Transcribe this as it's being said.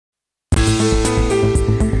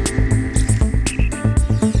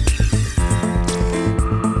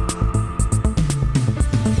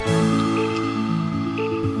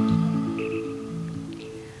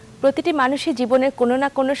প্রতিটি মানুষের জীবনের কোনো না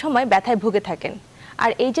কোনো সময় ব্যথায় ভুগে থাকেন।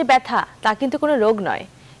 আর এই যে ব্যথা তা কিন্তু কোনো রোগ নয়,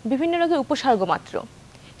 বিভিন্ন রোগের উপসর্গ মাত্র।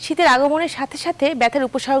 শীতের আগমনের সাথে সাথে ব্যথার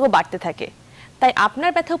উপসর্গ বাড়তে থাকে। তাই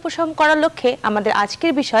আপনার ব্যথা উপশম করার লক্ষ্যে আমাদের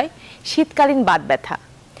আজকের বিষয় শীতকালীন বাত ব্যথা।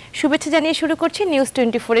 শুভেচ্ছা জানিয়ে শুরু করছি নিউজ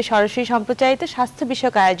 24-এর সরাসরি সম্প্রচারিত স্বাস্থ্য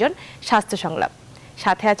বিষয়ক আয়োজন স্বাস্থ্য সংলাপ।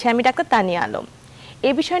 সাথে আছে আমি ডাক্তার তানিয়া আলম।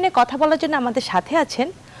 এই বিষয় নিয়ে কথা বলার জন্য আমাদের সাথে আছেন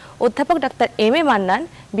অধ্যাপক ডাক্তার এম.এ. মান্নান,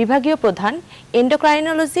 বিভাগীয় প্রধান,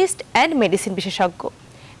 এন্ডোক্রাইনোলজিস্ট অ্যান্ড মেডিসিন বিশেষজ্ঞ,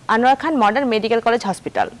 আনোয়ার খান modern medical college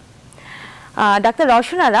hospital. Doctor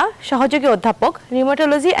Rowshan আরা, সহযোগী অধ্যাপক,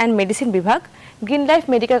 রিউমাটোলজি অ্যান্ড মেডিসিন বিভাগ, গ্রিন লাইফ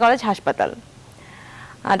মেডিকেল কলেজ হাসপাতাল।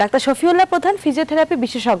 ডাক্তার শফিউল্লাহ প্রধান, ফিজিওথেরাপি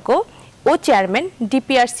বিশেষজ্ঞ ও চেয়ারম্যান,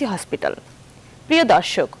 ডিপিআরসি হসপিটাল। প্রিয়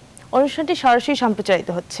দর্শক, অনুষ্ঠানটি সরাসরি সম্প্রচারিত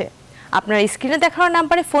হচ্ছে। আপনারা স্ক্রিনে দেখানো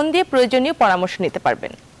নাম্বারে ফোন দিয়ে প্রয়োজনীয় পরামর্শ নিতে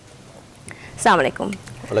পারবেন। আসসালামু আলাইকুম।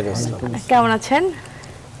 কেমন আছেন?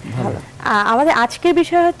 আমাদের আজকের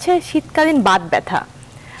বিষয় হচ্ছে শীতকালীন বাত ব্যথা।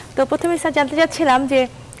 তো প্রথমে স্যার জানতে চাচ্ছিলাম যে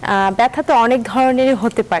ব্যথা তো অনেক ধরনের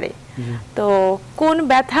হতে পারে, তো কোন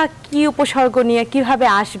ব্যথা কি উপসর্গ নিয়ে কিভাবে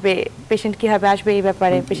আসবে, পেশেন্ট কিভাবে আসবে এই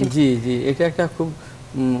ব্যাপারে পেশেন্ট? জি জি, এটা একটা খুব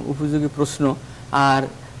উপযোগী প্রশ্ন। আর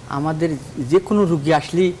আমাদের যে কোনো রোগী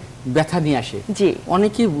আসলেই ব্যথা নিয়ে আসে। জি,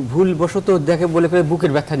 অনেকেই ভুলবশত দেখে বলে করে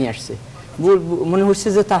বুকের ব্যথা নিয়ে আসছে, মনে হচ্ছে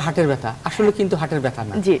যে তার হার্টের ব্যথা, আসলে কিন্তু হার্টের ব্যথা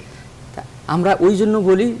না। জি, আমরা ওই জন্য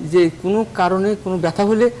বলি যে কোনো কারণে কোনো ব্যথা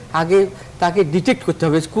হলে আগে তাকে ডিটেক্ট করতে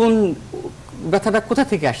হবে কোন ব্যথাটা কোথা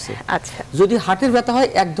থেকে আসছে। আচ্ছা, যদি হার্টের ব্যথা হয়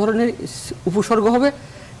এক ধরনের উপসর্গ হবে,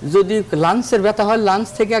 যদি লাংসের ব্যথা হয় লাংস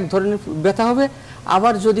থেকে এক ধরনের ব্যথা হবে,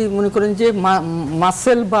 আবার যদি মনে করেন যে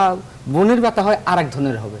মাসেল বা বোনের ব্যথা হয় আর এক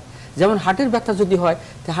ধরনের হবে। যেমন হার্টের ব্যথা যদি হয়,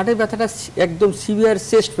 হার্টের ব্যথাটা একদম সিভিয়ার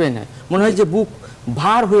চেস্ট পেইন হয়, মনে হয় যে বুক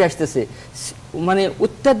ভার হয়ে আসতেছে, মানে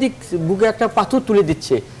অত্যাধিক বুকে একটা পাথর তুলে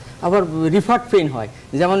দিচ্ছে। আবার রিফার্ড পেইন হয়,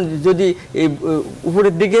 যেমন যদি এই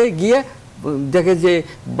উপরের দিকে গিয়ে দেখে যে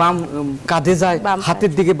বাম কাঁধে যায়,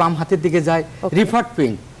 হাতের দিকে, বাম হাতের দিকে যায়, রিফার্ড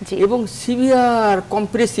পেইন। এবং সিভিয়ার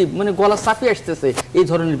কম্প্রেসিভ, মানে গলা চাপিয়ে আসতেছে, এই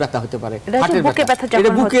ধরনের ব্যথা হতে পারে হার্টের ব্যথা,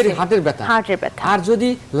 এটা বুকের হার্টের ব্যথা। আর যদি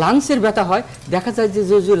লাংসের ব্যথা হয়, দেখা যায়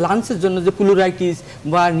যে লাংসের জন্য যে প্লুরাইটিস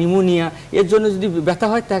বা নিউমোনিয়া, এর জন্য যদি ব্যথা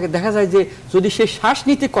হয় তাকে দেখা যায় যে যদি সে শ্বাস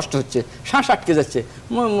নিতে কষ্ট হচ্ছে, শ্বাস আটকে যাচ্ছে,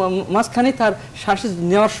 মাঝখানে তার শ্বাস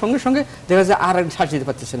নেওয়ার সঙ্গে সঙ্গে দেখা যায় আর শ্বাস নিতে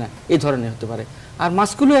পারতেছে না, এই ধরনের হতে পারে। আর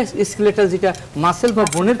মাসকুলোস্কেলেটাল যেটা মাসেল বা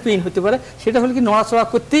বোনের পেইন হতে পারে, সেটা হলে কি নড়াচড়া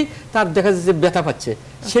করতেই তার দেখা যায় যে ব্যথা পাচ্ছে,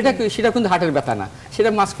 সেটা কিন্তু হার্টের ব্যথা না, সেটা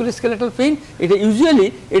মাসকুলোস্কেলেটাল পেইন। এটা ইউজুয়ালি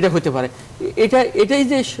এটা হতে পারে, এটাই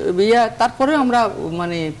যে তারপরে আমরা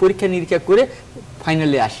মানে পরীক্ষা নিরীক্ষা করে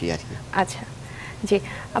ফাইনালে আসি আর কি। আচ্ছা, জি,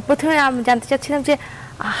 প্রথমে আমি জানতে চাচ্ছিলাম যে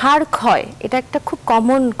হাড় ক্ষয়, এটা একটা খুব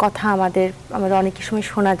কমন কথা আমাদের অনেক সময়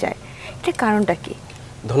শোনা যায়, এটা কারণটা কি?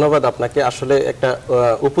 ধন্যবাদ আপনাকে। আসলে একটা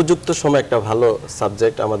উপযুক্ত সময় একটা ভালো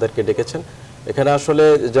সাবজেক্ট আমাদেরকে ডেকেছেন। এখানে আসলে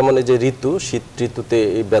যেমন এই যে ঋতু, শীত ঋতুতে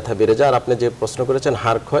এই ব্যথা বেড়ে যায়। আর আপনি যে প্রশ্ন করেছেন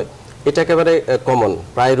হাড় ক্ষয়, এটা একেবারে কমন।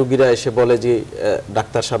 প্রায় রোগীরা এসে বলে যে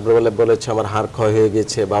ডাক্তার সাহেব বলেছে আমার হাড় ক্ষয় হয়ে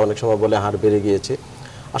গিয়েছে, বা অনেক সময় বলে হাড় বেড়ে গিয়েছে।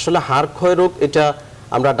 আসলে হাড় ক্ষয় রোগ এটা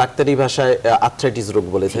আমরা ডাক্তারি ভাষায় আর্থ্রাইটিস রোগ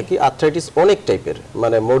বলে থাকি। আর্থ্রাইটিস অনেক টাইপের,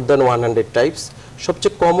 মানে মোর দ্যান 100 টাইপস।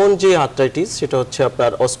 সবচেয়ে কমন যে আর্থ্রাইটিস সেটা হচ্ছে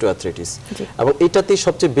আপনার অস্টিওআর্থ্রাইটিস, এবং এটাতেই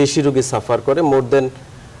সবচেয়ে বেশি রোগী সাফার করে। মোর দেন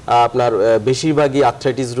আপনার বেশিরভাগই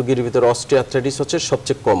আর্থ্রাইটিস রোগীর ভিতরে অস্টিওআর্থ্রাইটিস হচ্ছে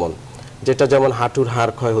সবচেয়ে কমন, যেটা যেমন হাঁটুর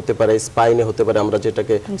হাড় ক্ষয় হতে পারে, স্পাইনে হতে পারে, আমরা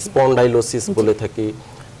যেটাকে স্পন্ডাইলোসিস বলে থাকি।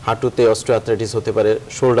 হাঁটুতে অস্টিওআর্থ্রাইটিস হতে পারে,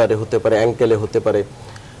 শোল্ডারে হতে পারে, অ্যাঙ্কেলে হতে পারে।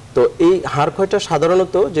 তো এই হাড় ক্ষয়টা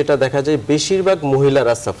সাধারণত যেটা দেখা যায় বেশিরভাগ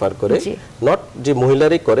মহিলারা সাফার করে, নট যে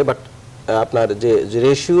মহিলারই করে, বাট আপনার যে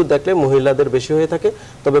রেশিও দেখলে মহিলাদের বেশি হয়ে থাকে,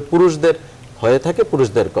 তবে পুরুষদের হয়ে থাকে,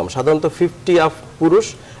 পুরুষদের কম। সাধারণত 50 অফ পুরুষ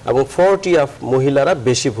এবং 40 অফ মহিলারা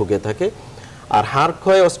বেশি ভুগে থাকে। আর হাড়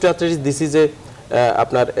ক্ষয় অস্টিওআর্থ্রাইটিস দিস ইজ এ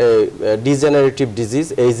আপনার ডিজেনারেটিভ ডিজিজ,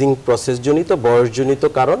 এইজিং প্রসেস জনিত, বয়সজনিত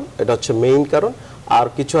কারণ, এটা হচ্ছে মেইন কারণ। আর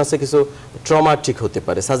কিছু আছে, কিছু ট্রমাটিক হতে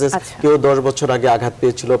পারে, সাজেস্ট কেউ 10 বছর আগে আঘাত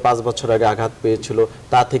পেয়েছিল, 5 বছর আগে আঘাত পেয়েছিল,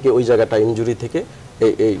 তা থেকে ওই জায়গাটা ইনজুরি থেকে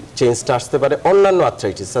এই চেঞ্জটা আসতে পারে। অন্যান্য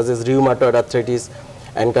arthritis suggest rheumatoid arthritis,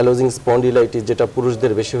 ankylosing spondylitis যেটা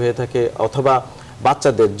পুরুষদের বেশি হয়ে থাকে, অথবা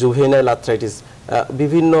বাচ্চাদের জুভেনাইল আর্থ্রাইটিস,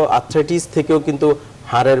 বিভিন্ন আর্থ্রাইটিস থেকেও কিন্তু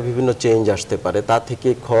হাড়ের বিভিন্ন চেঞ্জ আসতে পারে, তা থেকে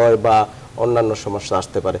ক্ষয় বা অন্যান্য সমস্যা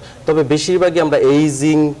আসতে পারে। তবে বেশিরভাগই আমরা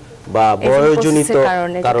এইজিং বা বয়সজনিত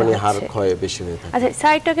কারণে হাড় ক্ষয় বেশি হয়ে থাকে। আচ্ছা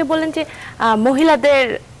স্যার, এটাকে বলেন যে মহিলাদের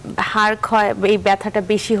হাড় ক্ষয় এই ব্যথাটা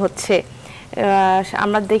বেশি হচ্ছে,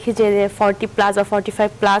 আমরা দেখি যে 40+ বা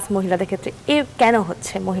 45+ মহিলাদের ক্ষেত্রে কেন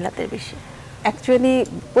হচ্ছে মহিলাদের বেশি? অ্যাকচুয়ালি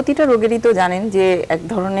প্রতিটা রোগেরই তো জানেন যে এক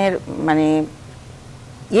ধরনের মানে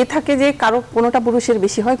থাকে যে কারো কোনোটা পুরুষের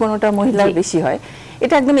বেশি হয়, কোনোটা মহিলার বেশি হয়।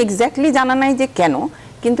 এটা একদম এক্স্যাক্টলি জানা নাই যে কেন,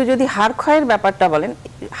 কিন্তু যদি হাড় ক্ষয়ের ব্যাপারটা বলেন,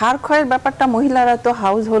 হাড় ক্ষয়ের ব্যাপারটা মহিলারা তো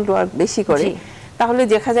হাউস হোল্ড ওয়ার্ক বেশি করে, তাহলে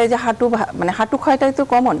দেখা যায় যে হাঁটু ক্ষয়টাই তো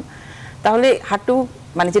কমন। তাহলে হাঁটু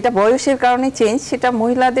মানে যেটা বয়সের কারণে চেঞ্জ, সেটা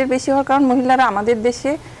মহিলাদের বেশি হওয়ার কারণ মহিলারা আমাদের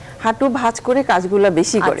দেশে হাঁটু ভাঁজ করে কাজগুলো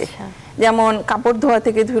বেশি করে। যেমন কাপড় ধোয়া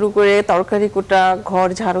থেকে শুরু করে তরকারি কোটা, ঘর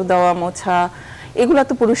ঝাড়ু দেওয়া, মোছা, এগুলা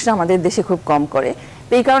তো পুরুষরা আমাদের দেশে খুব কম করে।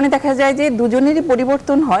 এই কারণে দেখা যায় যে দুজনেরই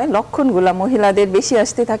পরিবর্তন হয়, লক্ষণগুলা মহিলাদের বেশি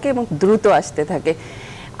আসতে থাকে এবং দ্রুত আসতে থাকে।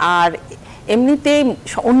 আর এমনিতেই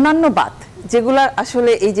অন্যান্য বাত যেগুলা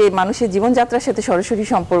আসলে এই যে মানুষের জীবনযাত্রার সাথে সরাসরি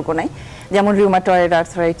সম্পর্ক নাই, যেমন রিউমাটয়েড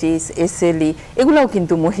আর্থ্রাইটিস, এসএলই, এগুলাও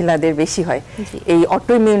কিন্তু মহিলাদের বেশি হয়। এই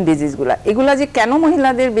অটোইমিউন ডিজিজগুলা, এগুলা যে কেন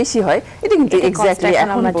মহিলাদের বেশি হয় এটা কিন্তু এক্স্যাক্টলি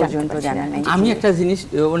এখন পর্যন্ত জানা নেই। আমি একটা জিনিস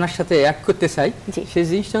ওনার সাথে অ্যাড করতে চাই, সেই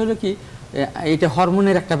জিনিসটা হলো কি, এটা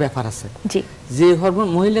হরমোনের একটা ব্যাপার আছে। যে হরমোন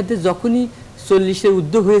মহিলাদের যখনই 40-এর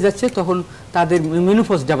ঊর্ধ্ব হয়ে যাচ্ছে তখন তাদের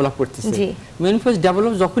মেনোপজ ডেভেলপ করতেছে। মেনোপজ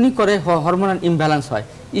ডেভেলপ যখনই করে হরমোনাল ইমব্যালেন্স হয়,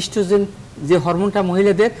 ইস্ট্রোজেন যে হরমোনটা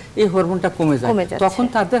মহিলাদের, এই হরমোনটা কমে যায়, তখন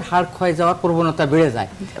তাদের হাড় ক্ষয় যাওয়ার প্রবণতা বেড়ে যায়।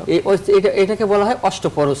 এটাকে বলা হয়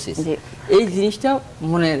অস্টিওপোরোসিস। এই জিনিসটা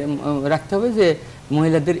মনে রাখতে হবে যে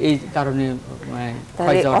মহিলাদের এই কারণে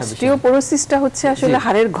ক্ষয় যাওয়াটা বেশি। অস্টিওপোরোসিসটা হচ্ছে আসলে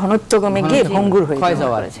হাড়ের ঘনত্ব কমে গিয়ে ভঙ্গুর হয়ে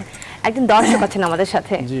যাওয়া। একজন দর্শক আছেন আমাদের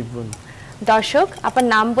সাথে। জি বলুন। দর্শক, আপনার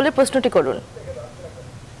নাম বলে প্রশ্নটি করুন।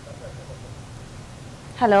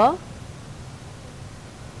 হ্যালো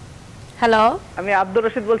হ্যালো, আমি আব্দুর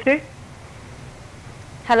রশিদ বলছি।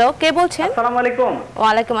 হ্যালো, কে বলছেন? আসসালামু আলাইকুম।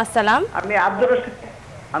 ওয়ালাইকুম আসসালাম।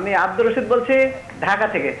 আমি আব্দুর রশিদ বলছি, ঢাকা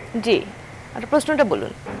থেকে। জি, আপনার প্রশ্নটা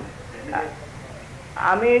বলুন।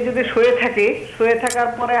 আমি যদি শুয়ে থাকার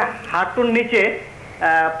পরে হাঁটুর নিচে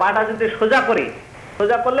পাটা যদি সোজা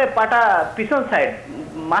করলে পাটা পিছন সাইড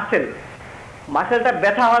মাসেলটা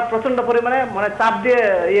ব্যথা হয় প্রচন্ড পরিমাণে, মানে চাপ দিয়ে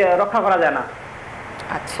রক্ষা করা যায় না।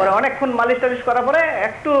 পরে অনেকক্ষণ মালিশ টালিশ করার পরে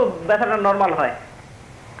একটু ব্যথাটা নরমাল হয়।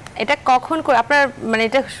 এটা কখন আপনার মানে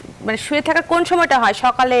এটা মানে শুয়ে থাকার কোন সময়টা হয়?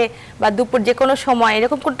 সকালে বা দুপুর, যে কোনো সময়,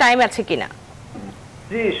 এরকম কোন টাইম আছে কিনা?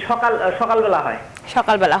 জি, সকালবেলা হয়।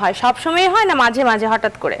 সকালবেলা হয়? সব সময় হয় না মাঝে মাঝে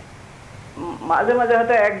হঠাৎ করে? মাঝে মাঝে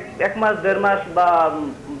হয়তো এক মাস, 1.5 মাস বা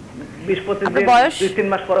 20-25 দিন, 2-3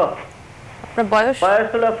 মাস পর। আপনার বয়স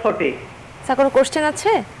হলো 40। স্যার, কোনো কোশ্চেন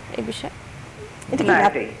আছে এই বিষয়ে?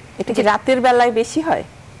 এটা কি রাতের বেলায় বেশি হয়?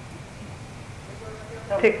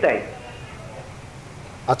 ঠিক তাই।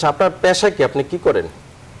 আচ্ছা, আপনার পেশা কি? আপনি কি করেন?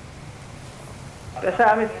 পেশা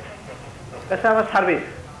আমার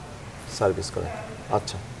সার্ভিস করেন।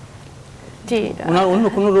 আচ্ছা, জি। ওনার অন্য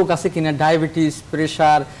কোনো রোগ আছে কিনা, ডায়াবেটিস,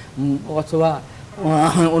 প্রেসার অথবা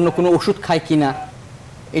অন্য কোনো ওষুধ খায় কিনা,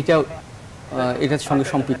 এটার সঙ্গে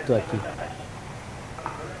সম্পৃক্ত আর কি?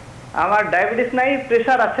 আমার ডায়াবেটিস নাই,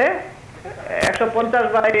 প্রেসার আছে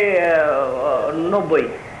 150/90।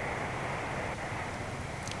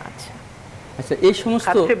 আচ্ছা, এই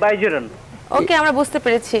সমস্ত ওকে, আমরা বুঝতে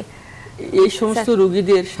পেরেছি। এই সমস্ত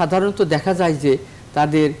রোগীদের সাধারণত দেখা যায় যে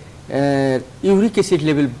তাদের ইউরিক অ্যাসিড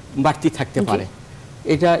লেভেল বাড়তি থাকতে পারে।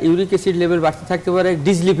 এটা ইউরিক অ্যাসিড লেভেল বাড়তি থাকতে পারে,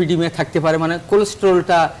 ডিসলিপিডিমিয়া থাকতে পারে, মানে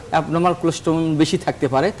কোলেস্টেরলটা অ্যাবনর্মাল কোলেস্টেরল বেশি থাকতে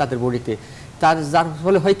পারে তাদের বডিতে। যার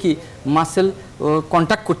ফলে হয় কি, মাসেল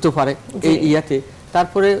কন্ট্যাক্ট করতে পারে এই ইয়াতে।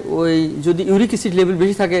 তারপরে ওই যদি ইউরিক অ্যাসিড লেভেল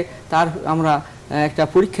বেশি থাকে, তার আমরা একটা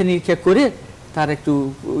পরীক্ষা নিরীক্ষা করে তার একটু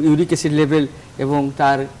ইউরিক অ্যাসিড লেভেল এবং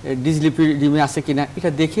তার ডিসলিপিডিমিয়া আছে কিনা এটা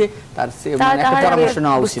দেখে তার একটা পরামর্শ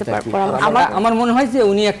নেওয়া উচিত। আমার মনে হয় যে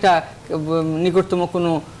উনি একটা নিকটতম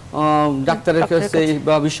কোনো ডাক্তারের কাছে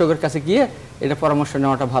বা বিশেষজ্ঞের কাছে গিয়ে এটা পরামর্শ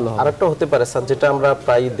নেওয়াটা ভালো হবে। আরেকটা হতে পারে স্যার, যেটা আমরা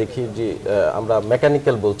প্রায় দেখি যে আমরা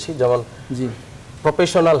মেকানিক্যাল বলছি, যেমন জি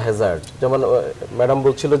প্রফেশনাল হ্যাজার্ড, যেমন ম্যাডাম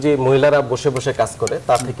বলছিল যে মহিলারা বসে বসে কাজ করে,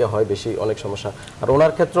 তার থেকে হয় বেশি অনেক সমস্যা। আর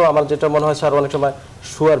ওনার ক্ষেত্রেও আমার যেটা মনে হয় স্যার, অনেক সময়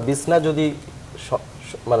শোয়ার বিছনা যদি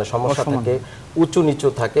মানে সমস্যা থাকে, উঁচু নিচু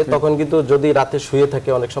থাকে, তখন কিন্তু যদি রাতে শুয়ে থাকে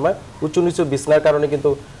অনেক সময় উঁচু নিচু বিছনার কারণে কিন্তু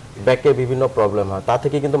ব্যাকে বিভিন্ন প্রবলেম হয়। তা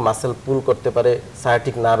থেকে কিন্তু মাসেল পুল করতে পারে,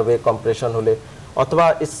 সায়াটিক নার্ভে কম্প্রেশন হলে, অথবা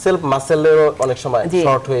সেলফ মাসেলেরও অনেক সময়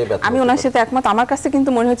শর্ট হয়ে ব্যথা। আমি ওনার সাথে একমত। আমার কাছে কিন্তু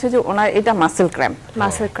মনে হচ্ছে যে ওনার এটা মাসেল ক্র্যাম্প,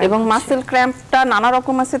 এবং মাসেল ক্র্যাম্পটা নানা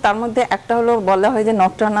রকম আছে। তার মধ্যে একটা হলো বলা হয় যে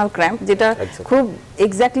নকটার্নাল ক্র্যাম্প, যেটা খুব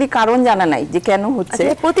এক্স্যাক্টলি কারণ জানা নাই যে কেন হচ্ছে।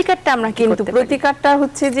 প্রতিকারটা আমরা কিন্তু প্রতিকারটা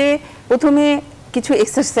হচ্ছে যে প্রথমে কিছু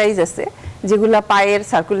এক্সারসাইজ আছে যেগুলো পায়ের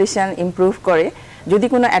সার্কুলেশন ইমপ্রুভ করে। যদি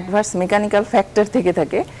কোনো অ্যাডভার্স মেকানিক্যাল ফ্যাক্টর থেকে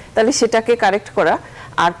থাকে তাহলে সেটাকে কারেক্ট করা।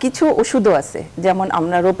 আর কিছু ওষুধও আছে, যেমন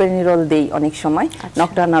আমরা রোপেনিরল দেই অনেক সময়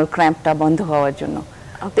নকটার্নাল ক্র্যাম্পটা বন্ধ হওয়ার জন্য।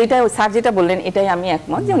 তো এটা স্যার যেটা বললেন এটাই আমি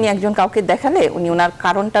একমত, যে উনি একজন কাউকে দেখালে উনি ওনার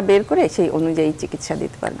কারণটা বের করে সেই অনুযায়ী চিকিৎসা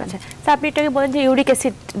দিতে পারবেন। স্যার, আপনি এটাকে বলেন যে ইউরিক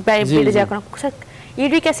অ্যাসিড বেড়ে যায়,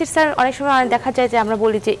 ইউরিক অ্যাসিড স্যার অনেক সময় দেখা যায় যে আমরা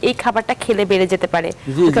বলি যে এই খাবারটা খেলে বেড়ে যেতে পারে,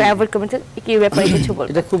 অ্যাভয়েড করবেন, কি ব্যাপারে কিছু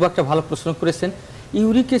বলবেন? এটা খুব একটা ভালো প্রশ্ন করেছেন।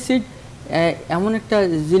 ইউরিক অ্যাসিড এমন একটা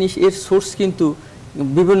জিনিস, এর সোর্স কিন্তু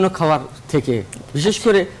বিভিন্ন খাবার থেকে, বিশেষ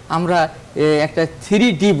করে আমরা একটা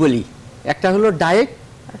 3D বলি, একটা হলো ডায়েট,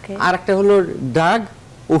 আর একটা হলো ড্রাগ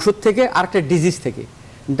ওষুধ থেকে, আর একটা ডিজিজ থেকে।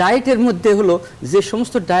 ডায়েটের মধ্যে হলো যে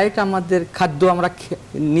সমস্ত ডায়েট আমাদের খাদ্য, আমরা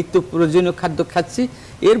নিত্য প্রয়োজনীয় খাদ্য খাচ্ছি,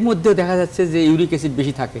 এর মধ্যেও দেখা যাচ্ছে যে ইউরিক অ্যাসিড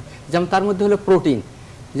বেশি থাকে। যেমন তার মধ্যে হলো প্রোটিন,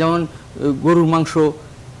 যেমন গরুর মাংস,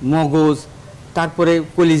 মগজ, তারপরে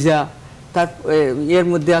কলিজা, তার এর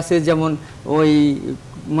মধ্যে আছে যেমন ওই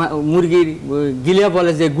মুরগির গিলা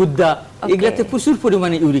বলে যে গুদ্দা, এগুলাতে প্রচুর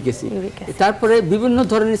পরিমাণে ইউরিক অ্যাসিড। তারপরে বিভিন্ন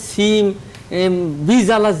ধরনের সিম, বীজ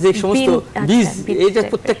আলা, যে সমস্ত বীজ, এটা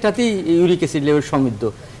প্রত্যেকটাতেই ইউরিক অ্যাসিড লেভেল সমৃদ্ধ।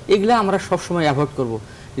 এগুলা আমরা সবসময় অ্যাভয়েড করব।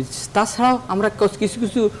 তাছাড়াও আমরা কিছু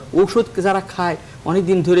কিছু ঔষধ যারা খায় অনেক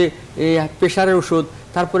দিন ধরে, প্রেশারের ওষুধ,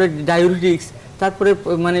 তারপরে ডায়াবেটিক্স, তারপরে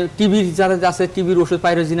মানে টিবির যারা আছে, টিবির ওষুধ,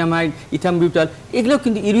 পাইরোজিনামাইড, ইথামবিউটাল, এগুলোও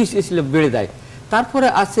কিন্তু ইউরিক অ্যাসিড বেড়ে দেয়। তারপরে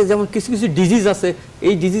আছে যেমন কিছু কিছু ডিজিজ আছে,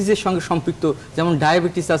 এই ডিজিজের সঙ্গে সম্পৃক্ত, যেমন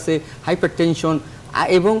ডায়াবেটিস আছে, হাইপারটেনশন,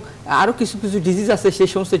 এবং আরও কিছু কিছু ডিজিজ আছে, সেই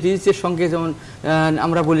সমস্ত ডিজিজের সঙ্গে যেমন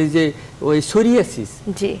আমরা বলি যে ওই সোরিয়াসিস,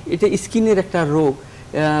 এটা স্কিনের একটা রোগ,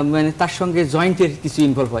 মানে তার সঙ্গে জয়েন্টের কিছু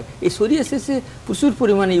ইনভলভ হয়। এই সোরিয়াসিসে প্রচুর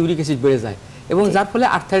পরিমাণে ইউরিক অ্যাসিড বেড়ে যায়, এবং যার ফলে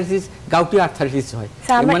আর্থারাইটিস, গাউটি আর্থারাইটিস হয়।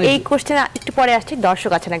 আমরা এই কোশ্চেন একটু পরে আসছি।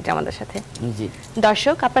 দর্শক আছেন একটা আমাদের সাথে। জি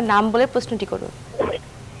দর্শক, আপনার নাম বলে প্রশ্নটি করুন।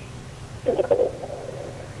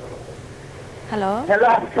 হ্যালো। হ্যালো,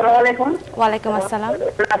 আসসালামু আলাইকুম। ওয়ালাইকুম আসসালাম।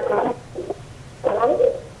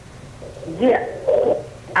 জি,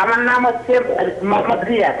 আমার নাম হচ্ছে মোহাম্মদ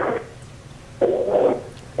রিয়াদ।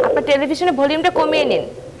 আপনার টেলিভিশনের ভলিউমটা কমিয়ে নিন।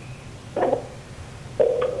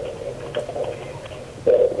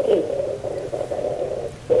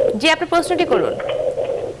 জি, আপনার প্রশ্নটি করুন।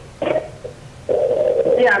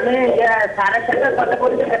 জি, আমি স্যারের সাথে কথা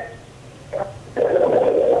বলতে।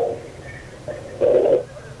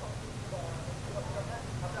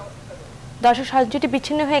 দর্শক সংযোগটি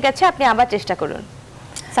বিচ্ছিন্ন হয়ে গেছে, আপনি আবার চেষ্টা করুন।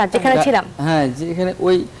 স্যার, যেখানে ছিলাম, হ্যাঁ, যেখানে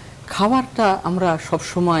ওই খাবারটা আমরা সব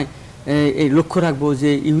সময় এই লক্ষ্য রাখবো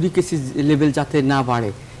যে ইউরিক অ্যাসিড লেভেল যাতে না বাড়ে।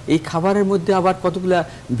 এই খাবারের মধ্যে আবার কতগুলা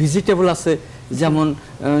ভেজিটেবল আছে, যেমন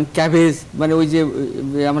ক্যাবেজ, মানে ওই যে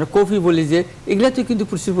আমরা কফি বলি, যে এগুলাতে কিন্তু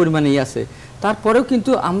প্রচুর পরিমাণেই আছে। তারপরেও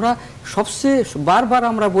কিন্তু আমরা সবচেয়ে বারবার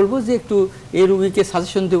আমরা বলবো যে একটু এই রোগীকে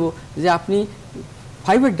সাজেশন দেবো যে আপনি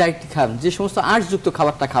ফাইবার ডায়েট খান, যে সমস্ত আঁশযুক্ত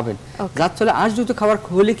খাবারটা খাবেন, যার ফলে আঁশযুক্ত খাবার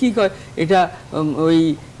হলে কি হয়, এটা ওই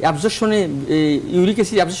অ্যাবজর্পশনে, ইউরিক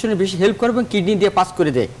অ্যাসিড অ্যাবজর্পশনে বেশি হেল্প করে এবং কিডনি দিয়ে পাস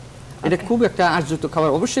করে দেয়। এটা খুব একটা আঁশযুক্ত খাবার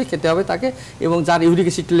অবশ্যই খেতে হবে তাকে, এবং যার ইউরিক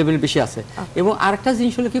অ্যাসিড লেভেল বেশি আছে। এবং আরেকটা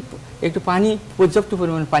জিনিস হলো কি, একটু পানি, পর্যাপ্ত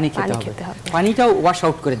পরিমাণে পানি খেতে হবে, পানিটাও ওয়াশ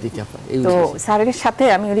আউট করে দিতে হবে। তো স্যারের সাথে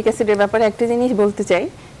আমি ইউরিক অ্যাসিডের ব্যাপারে একটা জিনিস বলতে চাই,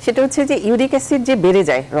 সেটা হচ্ছে যে ইউরিক অ্যাসিড যে বেড়ে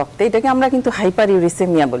যায় রক্তে, এটাকে আমরা কিন্তু হাইপার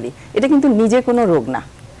ইউরিসেমিয়া বলি। এটা কিন্তু নিজে কোনো রোগ না,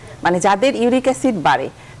 মানে যাদের ইউরিক অ্যাসিড বাড়ে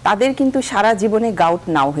তাদের কিন্তু সারা জীবনে গাউট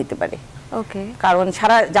নাও হতে পারে। কারণ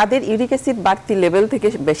যাদের ইউরিক অ্যাসিড বাড়তি লেভেল থেকে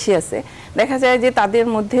বেশি আছে, দেখা যায় যে তাদের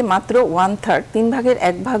মধ্যে মাত্র 1/3,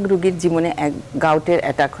 3/1 রোগীর জীবনে গাউটের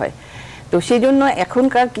অ্যাটাক হয়। তো সেই জন্য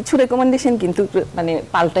এখনকার কিছু রেকমেন্ডেশন কিন্তু মানে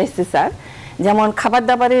পাল্টাইছে স্যার, যেমন খাবার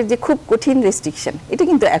দাবারের যে খুব কঠিন রেস্ট্রিকশন, এটা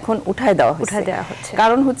কিন্তু এখন উঠায় দেওয়া হচ্ছে।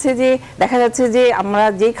 কারণ হচ্ছে যে দেখা যাচ্ছে যে আমরা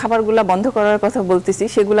যেই খাবারগুলো বন্ধ করার কথা বলতেছি,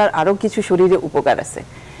 সেগুলোর আরো কিছু শরীরে উপকার আছে।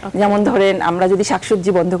 যেমন ধরেন, আমরা যদি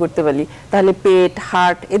শাকসবজি বন্ধ করতে পারি, তাহলে পেট,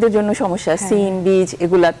 হার্ট, এদের জন্য সমস্যা, সিম, বীজ,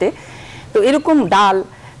 এগুলাতে। তো এরকম ডাল,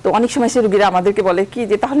 তো অনেক সময় সে রোগীরা আমাদেরকে বলে কি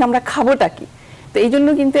যে তাহলে আমরা খাবোটা কি? তো এই জন্য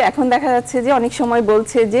কিন্তু এখন দেখা যাচ্ছে যে অনেক সময়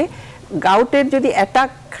বলছে যে গাউটের যদি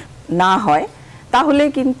অ্যাটাক না হয়, তাহলে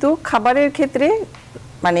কিন্তু খাবারের ক্ষেত্রে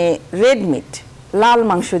মানে রেড মিট, লাল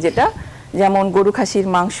মাংস, যেটা যেমন গরু খাসির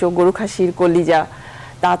মাংস, গরু খাসির কলিজা,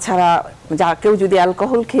 তাছাড়া কেউ যদি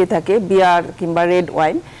অ্যালকোহল খেয়ে থাকে, বিয়ার কিংবা রেড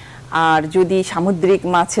ওয়াইন, আর যদি সামুদ্রিক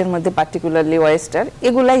মাছের মধ্যে পার্টিকুলারলি ওয়েস্টার,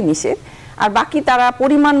 এগুলাই নিষেধ। আর বাকি তারা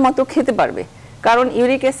পরিমাণ মতো খেতে পারবে, কারণ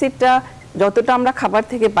ইউরিক অ্যাসিডটা যতটা আমরা খাবার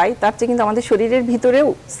থেকে পাই, তার চেয়ে কিন্তু আমাদের শরীরের ভিতরেও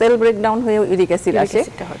সেল ব্রেকডাউন হয়ে ইউরিক অ্যাসিড আসে।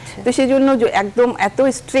 তো সেই জন্য একদম এত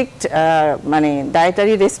স্ট্রিক্ট মানে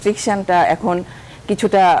ডায়েটারি রেস্ট্রিকশনটা এখন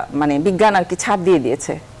কিছুটা মানে বিজ্ঞান আর কি ছাড় দিয়ে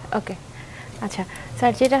দিয়েছে। ওকে, আচ্ছা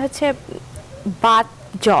স্যার, যেটা হচ্ছে বাত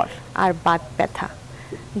জ্বর আর বাত ব্যথা,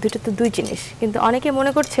 দুটো তো দুই জিনিস, কিন্তু অনেকে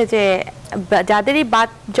মনে করছে যে যাদেরই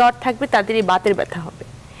বাত জ্বর থাকবে তাদেরই বাতের ব্যথা হবে,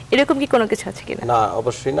 এরকম কি কোনো কিছু আছে কিনা? না,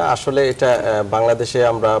 অবশ্যই না। আসলে এটা বাংলাদেশে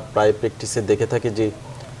আমরা প্রায় প্র্যাকটিসে দেখে থাকি যে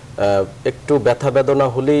একটু ব্যথা বেদনা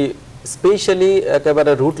হলেই, স্পেশালি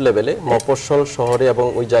একেবারে রুট লেভেলে, মফস্বল শহরে এবং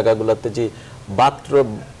ওই জায়গাগুলোতে যে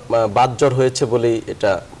বাতজ্বর হয়েছে বলেই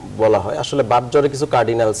এটা বলা হয়। আসলে বাতজ্বরে কিছু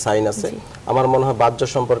কার্ডিনাল সাইন আছে, আমার মনে হয়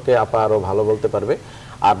বাতজ্বর সম্পর্কে আপা আরো ভালো বলতে পারবে।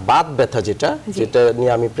 আর বাত ব্যথা যেটা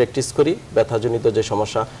নিয়ে আমি প্র্যাকটিস করি, ব্যথাজনিত যে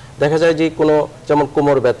সমস্যা দেখা যায় যে কোনো যেমন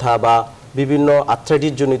কোমর ব্যথা বা বিভিন্ন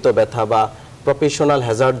আর্থ্রাইটিস জনিত ব্যথা বা প্রফেশনাল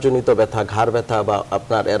হ্যাজার্ড জনিত ব্যথা, ঘাড় ব্যথা বা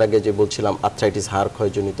আপনার এর আগে যে বলছিলাম আর্থ্রাইটিস হাড়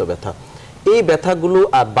ক্ষয় জনিত ব্যথা, এই ব্যথাগুলো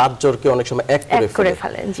আর বাতজ্বরকে অনেক সময় এক করে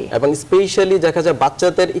ফেলে। এবং স্পেশালি দেখা যায়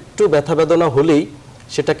বাচ্চাদের একটু ব্যথা বেদনা হলেই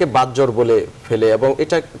সেটাকে বাতজ্বর বলে ফেলে এবং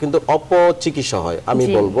এটা কিন্তু অপচিকিৎসা হয়। আমি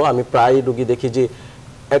বলবো আমি প্রায় রোগী দেখি যে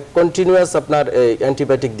কন্টিনিউয়াস আপনার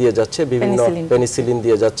অ্যান্টিবায়োটিক দিয়ে যাচ্ছে, বিভিন্ন পেনিসিলিন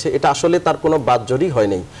দিয়ে যাচ্ছে, এটা আসলে তার কোনো বাতজ্বরই হয়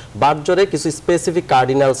নাই। বাতজ্বরে কিছু স্পেসিফিক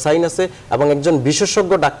কার্ডিনাল সাইন আছে এবং একজন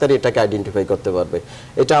বিশেষজ্ঞ ডাক্তারই এটাকে আইডেন্টিফাই করতে পারবে।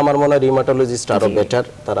 এটা আমার মনে হয় রিউমাটোলজিস্ট আরো বেটার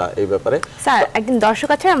তারা এই ব্যাপারে। স্যার একদিন দর্শক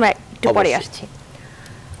আছে, আমরা একটু পরে আসছি।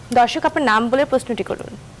 দর্শক আপনার নাম বলে প্রশ্নটি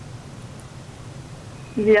করুন।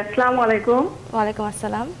 জি আসসালামু আলাইকুম। ওয়ালাইকুম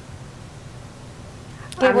আসসালাম।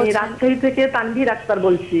 আমি রাজশাহী থেকে তানভীর আক্তার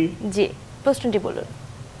বলছি। জি প্রশ্নটি বলুন।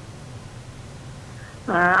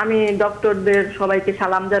 আমি ডক্টরদের সবাইকে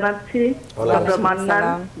সালাম জানাচ্ছি, ডক্টর মান্নান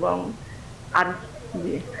এবং আর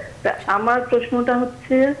আমার প্রশ্নটা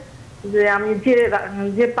হচ্ছে যে আমি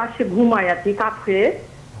যে পাশে ঘুমাই আর কি কাত হয়ে,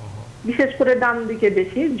 বিশেষ করে ডান দিকে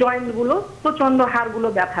বেশি জয়েন্ট গুলো প্রচন্ড হাড়গুলো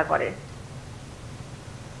ব্যথা করে।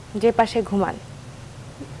 যে পাশে ঘুমান,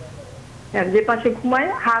 যে পাশে ঘুমায়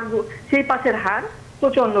হাড়, সেই পাশের হাড়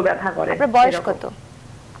প্রচন্ড ব্যথা করে। আপনার বয়স কত?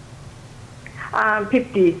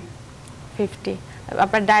 50।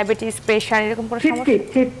 আপনার ডায়াবেটিস, প্রেসার এরকম কোনো সমস্যা?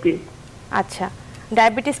 50। আচ্ছা,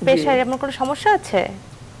 ডায়াবেটিস, প্রেসার এরকম কোনো সমস্যা আছে?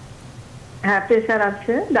 হ্যাঁ প্রেসার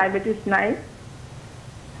আছে, ডায়াবেটিস নাই।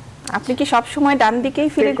 আপনি কি সব সময় ডান দিকেই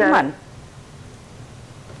ফিরে ঘুমান?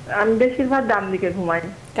 আমি বেশিরভাগ ডান দিকে ঘুমাই।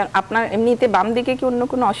 কারণ আপনার এমনিতে বাম দিকে কি অন্য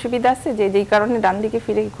কোনো অসুবিধা আছে যে যেই কারণে ডান দিকে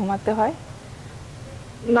ফিরে ঘুমাতে হয়?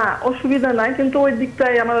 না অসুবিধা নাই, কিন্তু ওই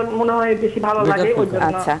দিকটাই আমার মনে হয় বেশি ভালো লাগে ওই জন্য।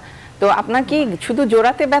 আচ্ছা, তো আপনার কি শুধু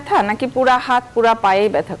জোড়াতে ব্যথা নাকি পুরা হাত পুরা পায়ে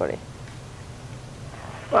ব্যথা করে?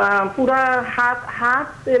 পুরা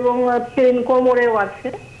হাত এবং পেন কোমরেও আছে।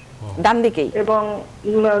 ডান দিকেই? এবং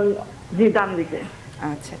জি ডান দিকে।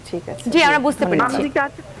 আচ্ছা ঠিক আছে, জি আমরা বুঝতে পেরেছি।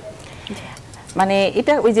 মানে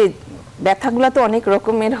এটা ওই যে ব্যথাগুলো তো অনেক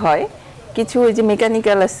রকমের হয়, কিছু ওই যে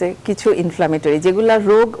মেকানিক্যাল আছে, কিছু ইনফ্লামেটরি, যেগুলা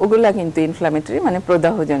রোগ ওগুলা কিন্তু ইনফ্লামেটরি মানে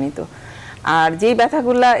প্রদাহজনিত। আর যেই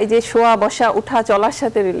ব্যথাগুলা এই যে শোয়া বসা উঠা চলার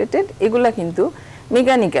সাথে রিলেটেড, এগুলা কিন্তু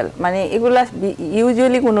মেকানিক্যাল, মানে এগুলা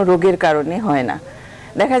ইউজুয়ালি কোনো রোগের কারণে হয় না।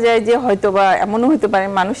 দেখা যায় যে হয়তোবা এমনও হতে পারে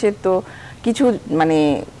মানুষের তো কিছু মানে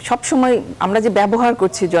সবসময় আমরা যে ব্যবহার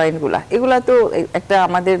করছি জয়েন্টগুলা, এগুলা তো একটা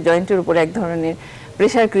আমাদের জয়েন্টের উপরে এক ধরনের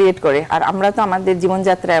প্রেশার ক্রিয়েট করে। আর আমরা তো আমাদের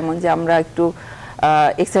জীবনযাত্রা এমন যে আমরা একটু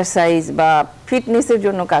এক্সারসাইজ বা ফিটনেসের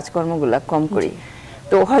জন্য কাজকর্মগুলা কম করি।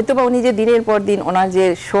 তো হয়তোবা উনি যে দিনের পর দিন ওনার যে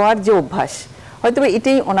শোয়ার যে অভ্যাস, হয়তোবা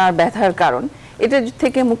এটাই ওনার ব্যথার কারণ। এটা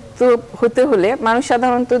থেকে মুক্ত হতে হলে মানুষ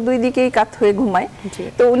সাধারণত দুই দিকেই কাত হয়ে ঘুমায়,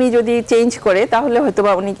 তো উনি যদি চেঞ্জ করে তাহলে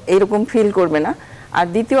হয়তোবা উনি এরকম ফিল করবে না। আর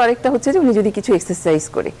দ্বিতীয় আরেকটা হচ্ছে যে উনি যদি কিছু এক্সারসাইজ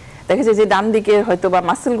করে, দেখা যায় যে ডান দিকে হয়তোবা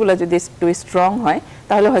মাসেলগুলো যদি একটু স্ট্রং হয়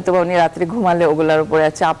তাহলে হয়তোবা উনি রাত্রে ঘুমালে ওগুলোর উপরে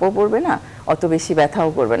চাপও পড়বে না, অত বেশি ব্যথাও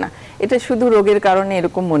করবে না। এটা শুধু রোগের কারণে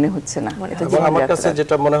এরকম মনে হচ্ছে না। আমার কাছে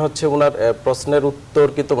যেটা মনে হচ্ছে ওনার প্রশ্নের উত্তর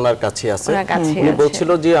কিন্তু ওনার কাছে আছে। উনি বলছিল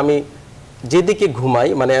যে আমি যেদিকে ঘুমাই,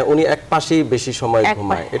 মানে উনি এক পাশেই বেশি সময়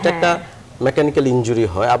ঘুমায়, এটা একটা মেকানিক্যাল ইনজুরি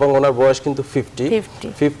হয় এবং ওনার বয়স কিন্তু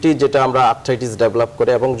 50, যেটা আমরা আর্থ্রাইটিস ডেভেলপ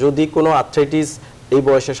করে। এবং যদি কোনো আর্থ্রাইটিস এই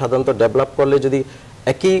বয়সে সাধারণত ডেভেলপ করলে যদি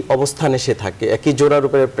একই অবস্থানে সে থাকে, একই জোড়ার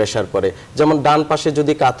উপরে প্রেসার পড়ে, যেমন ডান পাশে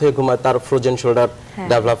যদি কাত হয়ে ঘুমায় তার ফ্রোজেন শোল্ডার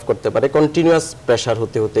ডেভেলপ করতে পারে, কন্টিনিউয়াস প্রেসার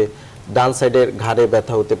হতে হতে ডান সাইডের ঘাড়ে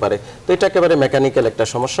ব্যথা হতে পারে। তো এটা একেবারে মেকানিক্যাল একটা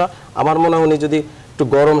সমস্যা। আমার মনে হয় উনি যদি একটু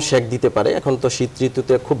গরম শেক দিতে পারে, এখন তো শীত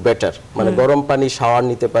ঋতুতে খুব বেটার, মানে গরম পানি শাওয়ার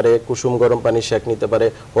নিতে পারে, কুসুম গরম পানি শেক নিতে পারে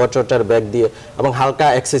হট ওয়াটার ব্যাগ দিয়ে, এবং হালকা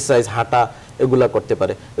এক্সারসাইজ হাঁটা এগুলা করতে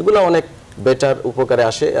পারে, এগুলো অনেক বেটার উপকারে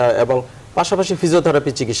আসে। এবং পাশাপাশি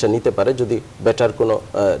ফিজিওথেরাপি চিকিৎসা নিতে পারে যদি বেটার কোনো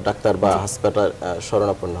ডাক্তার বা হাসপাতাল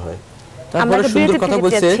শরণাপন্ন হয়। তারপরে সুন্দর কথা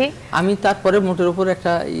বলছে। আমি তারপরে মোটের উপর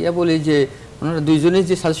একটা বলি যে ওনারা দুইজনেই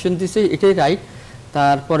যে সাজেশন দিয়েছে এটাই রাইট।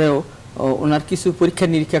 তারপরেও ওনার কিছু পরীক্ষা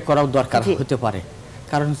নিরীক্ষা করাও দরকার হতে পারে,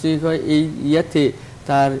 কারণ এই ইয়াতে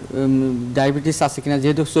তার ডায়াবেটিস আছে কিনা,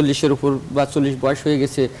 যেহেতু 40-এর উপর বা 40 বয়স হয়ে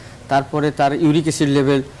গেছে, তারপরে তার ইউরিক অ্যাসিড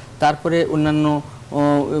লেভেল, তারপরে অন্যান্য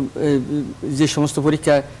যে সমস্ত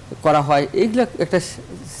পরীক্ষা করা হয়, এইগুলো একটা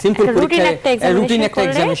সিম্পল পরীক্ষা, রুটিন একটা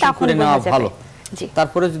এক্সামিনেশন করে নেওয়া ভালো।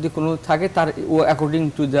 তারপরে যদি কোনো থাকে তার ও অ্যাকর্ডিং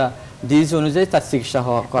টু দ্য ডিজিজ অনুযায়ী তার চিকিৎসা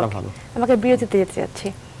করা ভালো। আমাকে বিরতিতে যেতে যাচ্ছি,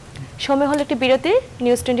 সময় হলো একটি বিরতি।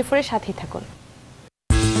 নিউজ 24 এর সাথেই থাকুন।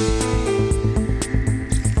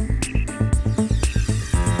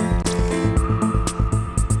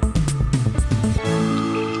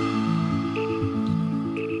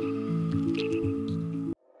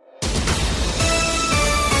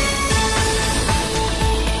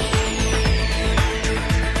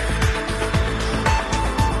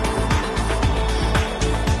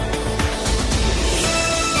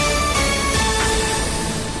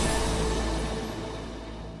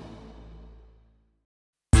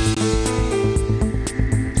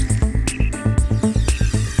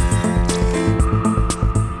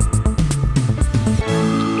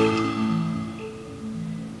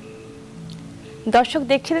 দর্শক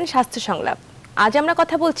দেখছিলেন স্বাস্থ্য সংলাপ। আজ আমরা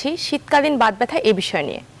কথা বলছি শীতকালীন বাত ব্যথা এই বিষয়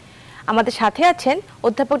নিয়ে। আমাদের সাথে আছেন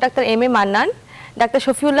অধ্যাপক doctor M A Mannan, doctor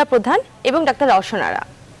Shafiullah প্রধান এবং ডাক্তার রওশন আরা।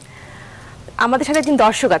 আমাদের সাথে একজন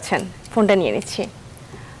দর্শক আছেন, ফোনটা নিয়ে নিচ্ছি।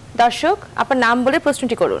 দর্শক, আপনার নাম বলে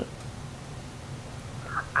প্রশ্নটি করুন।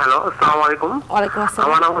 হ্যালো, আসসালামু আলাইকুম। ওয়ালাইকুম আসসালাম।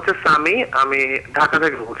 আমার নাম হচ্ছে সামি, আমি ঢাকা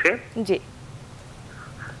থেকে বলছি। জি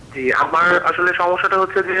জি, আমার আসলে সমস্যাটা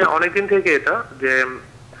হচ্ছে যে অনেকদিন থেকে এটা, যে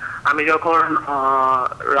আমি যখন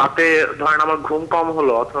রাতে ধরেন আমার ঘুম কম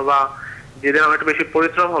হলো অথবা যেদিন আমার একটু বেশি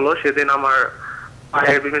পরিশ্রম হলো সেদিন আমার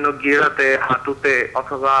পায়ের বিভিন্ন গিরাতে, হাঁটুতে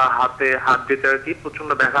অথবা হাতে হাত দিতে আর কি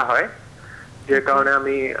প্রচন্ড ব্যথা হয়, যে কারণে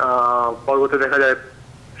আমি পরবর্তী দেখা যায়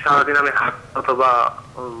সারাদিন আমি হাত অথবা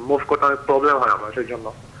মুভ করতে অনেক প্রবলেম হয় আমার। সেই জন্য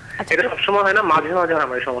এটা সবসময় হয় না, মাঝে মাঝে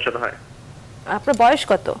আমার এই সমস্যাটা হয়। আপনার বয়স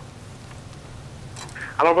কত?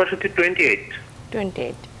 আমার বয়স হচ্ছে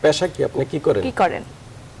 28। পেশা কি, আপনি কি করেন?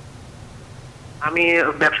 আমি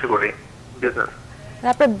ব্যবসা করি, বিজনেস।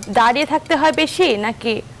 আপনার দাঁড়িয়ে থাকতে হয় বেশি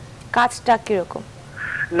নাকি কাজটা কিরকম?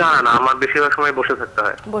 না না, আমার বেশিরভাগ সময় বসে থাকতে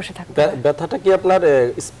হয়। বসে থাকতে। ব্যথাটা কি আপনার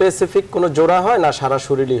স্পেসিফিক কোনো জোড়া হয় না সারা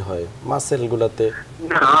শরীরই হয়, মাসেল গুলাতে?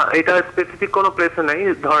 না, এটা স্পেসিফিক কোনো প্লেসে নেই।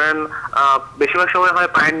 ধরেন বেশিরভাগ সময় হয়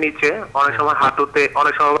পায়ের নিচে, অনেক সময় হাঁটুতে,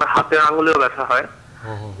 অনেক সময় হাতের আঙুলেও ব্যথা হয়।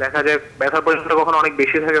 দেখা যায় ব্যথার পরিমাণটা কখনো অনেক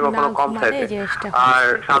বেশি থাকে, কখনো কম থাকে।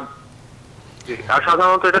 আর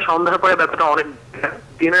সাধারণত এটা সন্ধ্যার পরে ব্যথাটা অনেক,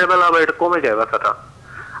 দিনের বেলা আবার এটা কমে যায় ব্যথাটা।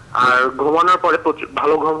 আর ঘুমানোর পরে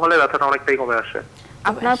ভালো ঘুম হলে ব্যথাটা অনেকটাই কমে আসে।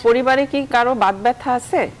 আপনার পরিবারে কি কারো বাত ব্যথা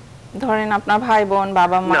আছে? ধরেন আপনার ভাই বোন,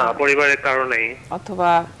 বাবা মা? না, পরিবারের কারো নেই। অথবা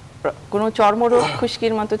কোনো চর্মরোগ,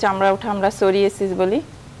 খুশকির মতো চামড়া ওঠা, আমরা সোরিয়াসিস বলি?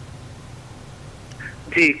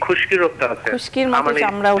 জি, খুশকি রোগটা আছে। খুশকির মতো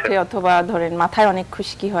চামড়া ওঠে অথবা ধরেন মাথায় অনেক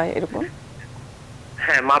খুশকি হয়, এরকম?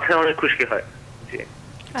 হ্যাঁ, মাথায় অনেক খুশকি হয়। জি,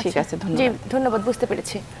 ঠিক আছে, জি ধন্যবাদ, বুঝতে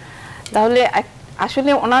পেরেছি। তাহলে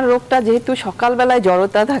আসলে ওনার রোগটা যেহেতু সকালবেলায়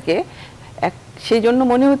জড়তা থাকে, সেই জন্য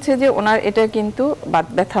মনে হচ্ছে যে ওনার এটা কিন্তু বাত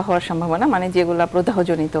ব্যথা হওয়ার সম্ভাবনা, মানে যেগুলো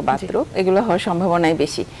প্রদাহজনিত বাত রোগ, এগুলো হওয়ার সম্ভাবনাই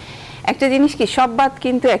বেশি। একটা জিনিস কি, সব বাত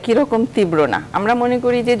কিন্তু একই রকম তীব্র না। আমরা মনে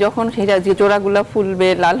করি যে যখন সেটা যে জোড়াগুলো ফুলবে,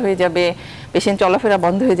 লাল হয়ে যাবে, পেশেন্ট চলাফেরা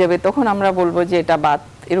বন্ধ হয়ে যাবে, তখন আমরা বলবো যে এটা বাত,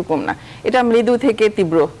 এরকম না। এটা মৃদু থেকে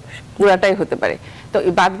তীব্র পুরাটাই হতে পারে। তো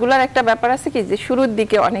এই বাতগুলোর একটা ব্যাপার আছে কি, যে শুরুর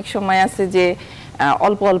দিকে অনেক সময় আছে যে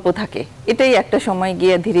অল্প অল্প থাকে, এটাই একটা সময়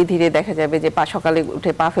গিয়ে ধীরে ধীরে দেখা যাবে যে সকালে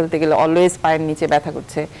উঠে পা ফেলতে গেলে অলওয়েজ পায়ের নিচে ব্যথা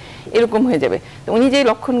করছে, এরকম হয়ে যাবে। তো উনি যে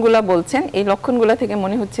লক্ষণগুলো বলছেন, এই লক্ষণগুলো থেকে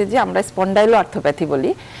মনে হচ্ছে যে আমরা স্পন্ডাইলো আর্থোপ্যাথি বলি,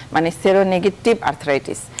 মানে সেরোনেগেটিভ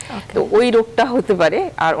আর্থ্রাইটিস। তো ওই রোগটা হতে পারে।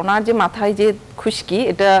 আর ওনার যে মাথায় যে খুশকি,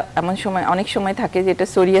 এটা এমন সময় অনেক সময় থাকে যে এটা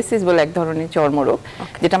সোরিয়াসিস বলে এক ধরনের চর্মরোগ,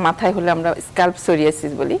 যেটা মাথায় হলে আমরা স্ক্যাল্প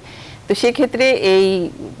সোরিয়াসিস বলি। তো সেক্ষেত্রে এই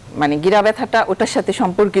মানে গিরা ব্যথাটা ওটার সাথে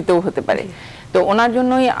সম্পর্কিতও হতে পারে। তো ওনার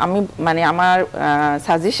জন্যই আমি মানে আমার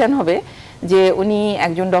সাজেশন হবে যে উনি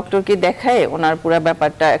একজন ডক্টরকে দেখায় ওনার পুরো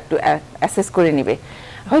ব্যাপারটা একটু অ্যাসেস করে নেবে।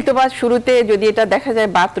 হয়তোবা শুরুতে যদি এটা দেখা যায়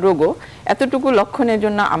বাত রোগও, এতটুকু লক্ষণের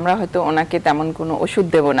জন্য আমরা হয়তো ওনাকে তেমন কোনো ওষুধ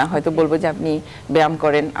দেব না, হয়তো বলবো যে আপনি ব্যায়াম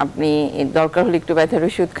করেন, আপনি দরকার হলে একটু ব্যথার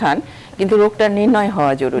ওষুধ খান, কিন্তু রোগটা নির্ণয়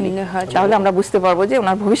হওয়া জরুরি। তাহলে আমরা বুঝতে পারবো যে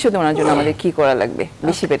ওনার ভবিষ্যতে ওনার জন্য আমাদের কি করা লাগবে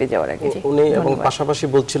বেশি বেড়ে যাওয়ার আগে। উনি এবং পাশাপাশি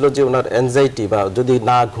বলছিল যে ওনার অ্যাংজাইটি বা যদি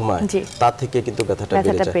না ঘুমায় তা থেকে কিন্তু ব্যথাটা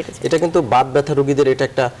বেড়ে যায়। এটা কিন্তু বাত ব্যথা রোগীদের এটা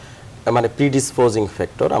একটা মানে প্রিডিসপোজিং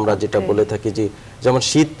ফ্যাক্টর, আমরা যেটা বলে থাকি যে যেমন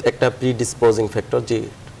শীত একটা প্রিডিসপোজিং ফ্যাক্টর, যে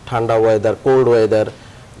ঠান্ডা ওয়েদার, কোল্ড ওয়েদার,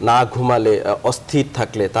 না ঘুমালে, অস্থির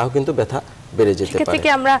থাকলে তাও কিন্তু ব্যথা বেড়ে যেতে পারে। থেকে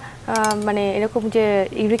আমরা মানে এরকম যে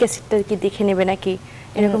ইউরিক অ্যাসিডটা কি দেখে নেবে নাকি,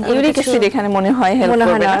 এরকম ইউরিক অ্যাসিড এখানে মনে হয় হেল্প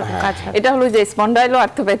করবে না। এটা হলো যে স্পন্ডাইলো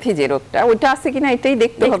আর্থোপ্যাথি যে রোগটা, ওটা আছে কিনা এটাই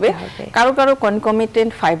দেখতে হবে। কারো কারো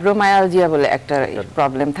কনকমিটেন্ট ফাইব্রোমায়ালজিয়া বলে একটা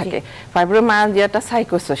প্রবলেম থাকে। ফাইব্রোমায়ালজিয়াটা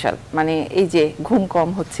সাইকোসোশ্যাল, মানে এই যে ঘুম কম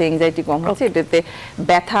হচ্ছে, অ্যাংজাইটি কম হচ্ছে, এটাতে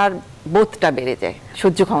ব্যথার বোধটা বেড়ে যায়,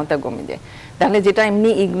 সহ্য ক্ষমতা কমে যায়। তাহলে যেটা এমনি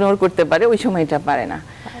ইগনোর করতে পারে ওই সময় এটা পারে না।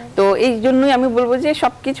 তো এই জন্যই আমি বলবো যে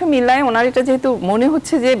সবকিছু মিলায় ওনার এটা যেহেতু মনে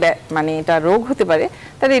হচ্ছে যে মানে এটা রোগ হতে পারে,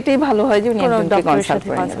 তাহলে এটাই ভালো হয় যে উনি একজনকে কনসাল্ট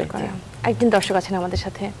করে নেবেন। একজন দর্শক আছেন আমাদের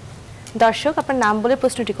সাথে। দর্শক, আপনার নাম বলে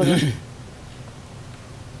প্রশ্নটি করুন।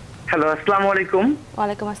 হ্যালো, আসসালামু আলাইকুম।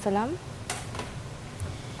 ওয়ালাইকুম আসসালাম।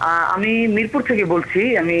 আমি মিরপুর থেকে বলছি,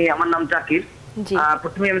 আমার নাম জাকির।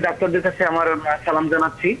 প্রথমে আমি ডাক্তারদের কাছে আমার সালাম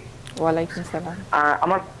জানাচ্ছি। ওয়ালাইকুম সালাম।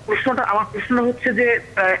 আমার প্রশ্নটা হচ্ছে যে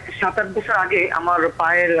 7-8 বছর আগে আমার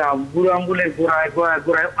পায়ের বুড়ো আঙ্গুলের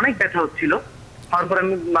গোড়ায় অনেক ব্যথা হচ্ছিল। তারপর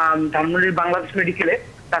আমি ধানমন্ডির বাংলাদেশ মেডিকেলে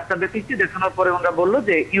ডাক্তার দেখিয়েছি, দেখানোর পরে ওনারা বললো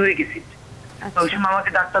যে ইউরিক অ্যাসিড। ওই সময়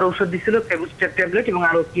আমাকে ডাক্তার ঔষধ দিছিল, ফেবুস্টেট ট্যাবলেট এবং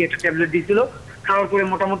আরো কি একটা ট্যাবলেট দিছিল, খাওয়ার পরে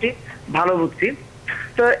মোটামুটি ভালো বুঝছি।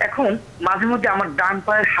 তো এখন মাঝে মধ্যে আমার ডান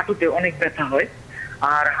পায়ের হাঁটুতে অনেক ব্যথা হয়।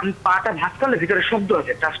 আর আমি পাটা ভাঁজ করলে ভিতরে শব্দ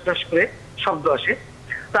আসে, টাস টাস করে শব্দ আসে।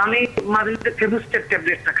 তো আমি মাঝে মধ্যে ফেবুস্টেট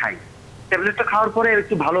ট্যাবলেটটা খাই। ট্যাবলেটটা খাওয়ার পরে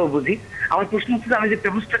একটু ভালো বুঝি। আমার প্রশ্ন হচ্ছে যে আমি যে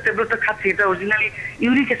ফেবুস্টেট ট্যাবলেটটা খাচ্ছি এটা অরিজিনালি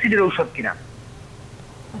ইউরিক অ্যাসিডের ঔষধ কিনা?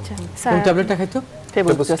 আচ্ছা কোন ট্যাবলেটটা খাইতো?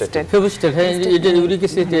 ফেবুস্টেট। হ্যাঁ, এটা ইউরিক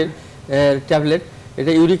অ্যাসিডের ট্যাবলেট।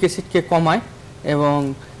 এটা ইউরিক অ্যাসিডকে কমায়। এবং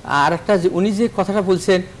আর একটা উনি যে কথাটা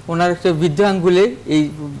বলছেন, ওনার একটা বৃদ্ধ আঙ্গুলে এই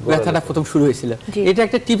ব্যথাটা প্রথম শুরু হয়েছিল। এটা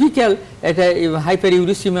একটা টিপিক্যাল একটা হাইপার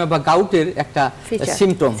ইউরিসিমিয়া বা গাউটের একটা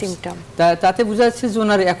সিমটম। তাতে বোঝা যাচ্ছে যে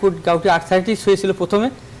ওনার অ্যাকুট গাউটে আর্থারাইটিস হয়েছিল প্রথমে।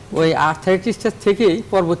 ওই আর্থারাইটিসটা থেকেই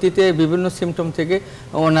পরবর্তীতে বিভিন্ন সিমটম থেকে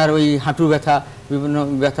ওনার ওই হাঁটুর ব্যথা, বিভিন্ন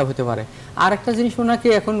ব্যথা হতে পারে। আর একটা জিনিস, ওনাকে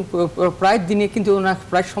এখন প্রায় দিনে কিন্তু ওনার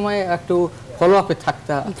প্রায় সময় একটু ফলো আপে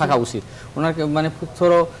থাকা উচিত। ওনাকে মানে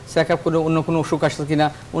থরো চেক আপ করে অন্য কোনো অসুখ আসছে কিনা,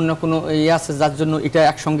 অন্য কোনো ইয়ে আছে যার জন্য এটা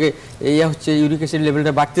একসঙ্গে ইয়ে হচ্ছে, ইউরিক অ্যাসিড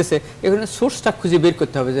লেভেলটা বাড়তেছে। এখানে সোর্সটা খুঁজে বের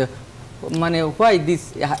করতে হবে যে মানে why this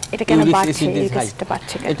uric acid is high.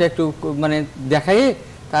 এটা একটু মানে দেখায়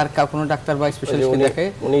তার কোনো ডাক্তার বা স্পেশালিস্টকে দেখায়।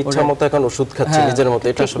 উনি ইচ্ছা মতো এখন ওষুধ খাচ্ছেন নিজের মতো,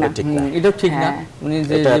 এটা আসলে ঠিক না। এটা ঠিক না। উনি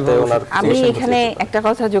যে আমি এখানে একটা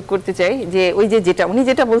কথা যোগ করতে চাই যে ওই যে যেটা উনি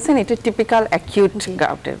যেটা বলছেন এটা টিপিক্যাল অ্যাকিউট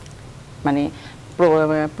গাউটের মানে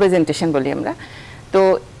প্রেজেন্টেশন বলি আমরা। তো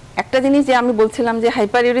একটা জিনিস যে আমি বলছিলাম যে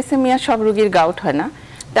হাইপার ইউরিসেমিয়া সব রোগীর গাউট হয় না,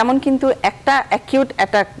 তেমন কিন্তু একটা অ্যাকিউট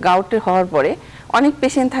অ্যাটাক গাউটের হওয়ার পরে অনেক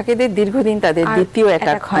পেশেন্ট থাকে যে দীর্ঘদিন তাদের দ্বিতীয়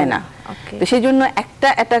অ্যাটাক হয় না। তো সেই জন্য একটা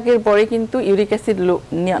অ্যাটাকের পরে কিন্তু ইউরিক অ্যাসিড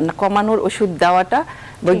কমানোর ওষুধ দেওয়াটা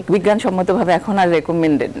বিজ্ঞানসম্মতভাবে এখন আর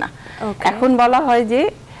রেকমেন্ডেড না। এখন বলা হয় যে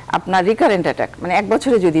আপনার রিকারেন্ট অ্যাটাক মানে 1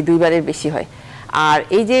 বছরে যদি 2 বারের বেশি হয়। আর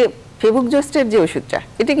এই যে ফেবুকজোস্টের যে ওষুধটা,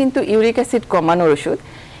 এটা কিন্তু ইউরিক অ্যাসিড কমানোর ওষুধ।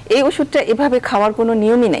 এই ওষুধটা এভাবে খাওয়ার কোনো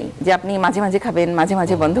নিয়মই নেই যে আপনি মাঝে মাঝে খাবেন, মাঝে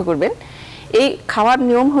মাঝে বন্ধ করবেন। এই খাওয়ার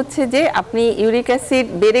নিয়ম হচ্ছে যে আপনি ইউরিক অ্যাসিড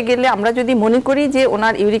বেড়ে গেলে আমরা যদি মনে করি যে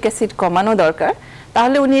ওনার ইউরিক অ্যাসিড কমানো দরকার,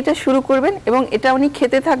 তাহলে উনি এটা শুরু করবেন এবং এটা উনি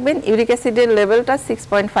খেতে থাকবেন ইউরিক অ্যাসিডের লেভেলটা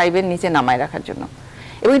 6.5 এর নিচে নামায় রাখার জন্য।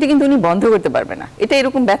 এবং এটা কিন্তু উনি বন্ধ করতে পারবে না। এটা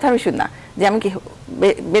এরকম ব্যথার ওষুধ না যে আমি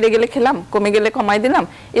বেড়ে গেলে খেলাম, কমে গেলে কমাই দিলাম।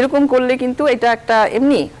 এরকম করলে কিন্তু এটা একটা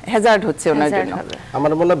এমনি হ্যাজার্ড হচ্ছে ওনার জন্য।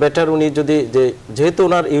 আমার মনে হয় বেটার উনি যদি যেহেতু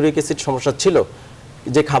ওনার ইউরিক অ্যাসিড সমস্যা ছিল,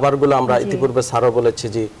 যে খাবারগুলো আমরা ইতিপূর্বে স্যারও বলেছি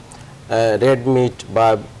যে রেড মিট বা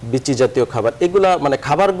বিচি জাতীয় খাবার, এগুলা মানে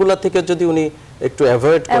খাবারগুলা থেকে যদি উনি একটু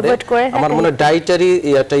অ্যাভয়েড করে, আমার মনে হয় ডায়েটারি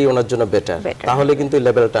ইয়াটাই ওনার জন্য বেটার। তাহলে কিন্তু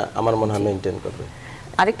লেভেলটা আমার মনে হয় মেইনটেইন করবে।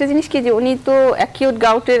 আরেকটা জিনিস কি যে উনি তো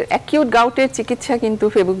অ্যাকিউট গাউটের চিকিৎসা কিন্তু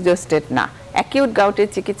ফেবুকজোস্টেট না। অ্যাকিউট গাউটের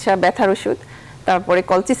চিকিৎসা ব্যথার ওষুধ, তারপরে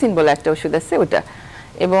কলচিসিন বলে একটা ওষুধ আছে ওটা,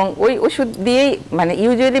 এবং ওই ওষুধ দিয়েই মানে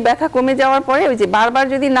ইউজুয়ালি ব্যথা কমে যাওয়ার পরে ওই যে বারবার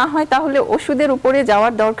যদি না হয় তাহলে ওষুধের উপরে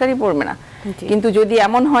যাওয়ার দরকারই পড়বে না। কিন্তু যদি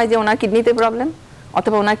এমন হয় যে ওনার কিডনিতে প্রবলেম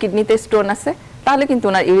অথবা ওনার কিডনিতে স্টোন আছে, তাহলে কিন্তু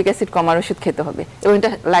ওনার ইউরিক অ্যাসিড কমার ওষুধ খেতে হবে এবং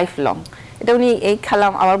এটা লাইফ লং। এটা উনি এই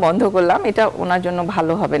খেলাম আবার বন্ধ করলাম, এটা ওনার জন্য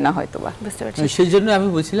ভালো হবে না হয়তোবা। বুঝতে পারছি। সেই জন্য আমি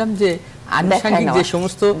বলছিলাম যে আনুষঙ্গিক যে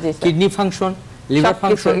সমস্ত কিডনি ফাংশন, লিভার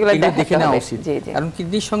ফাংশন এগুলো দেখে নেওয়া উচিত, কারণ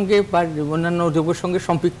কিডনির সঙ্গে বা অন্যান্য রোগের সঙ্গে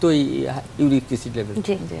সম্পৃক্ত এই ইউরিক অ্যাসিড লেভেল।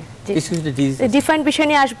 ডিফারেন্ট বিষয়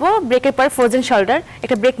নিয়ে আসবো ব্রেকের পর। ফ্রোজেন শোল্ডার,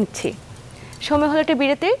 একটা ব্রেক নিচ্ছি। সময় হলো একটা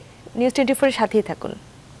বিরতি। নিউজ 24 এর সাথেই থাকুন।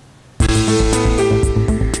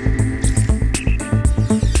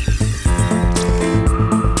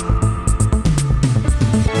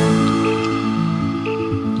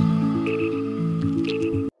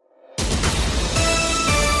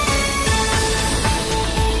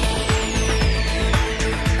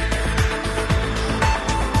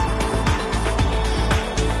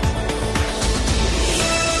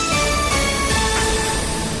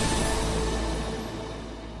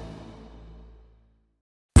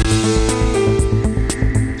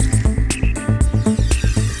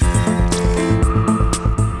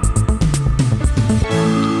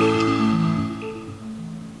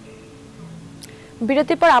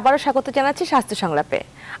 বিরতির পর আবারও স্বাগত জানাচ্ছি স্বাস্থ্য সংলাপে।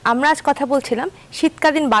 আমরা আজ কথা বলছিলাম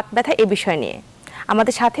শীতকালীন বাত ব্যথা এ বিষয় নিয়ে।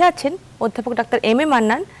 আমাদের সাথে আছেন অধ্যাপক doctor M A.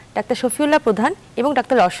 Mannan, doctor Shafiullah প্রধান এবং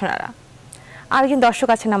ডাক্তার রওশনারা। আরেকজন দর্শক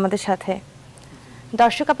আছেন আমাদের সাথে।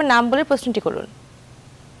 দর্শক, আপনার নাম বলে প্রশ্নটি করুন।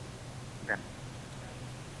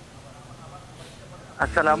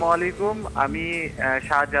 আসসালামু আলাইকুম, আমি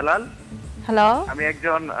শাহজালাল। হ্যালো। আমি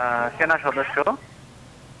একজন সেনা সদস্য।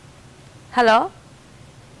 হ্যালো।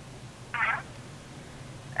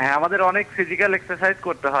 হ্যাঁ, আমাদের অনেক ফিজিক্যাল এক্সারসাইজ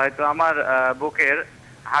করতে হয়, তো আমার বুকের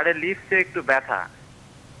হাড়ের লিফটে একটু ব্যথা।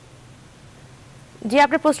 জি,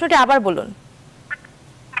 আপনার প্রশ্নটি আবার বলুন।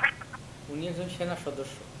 উনি একজন সেনা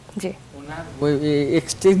সদস্য। জি, ওনার ওই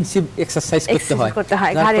এক্সটেনসিভ এক্সারসাইজ করতে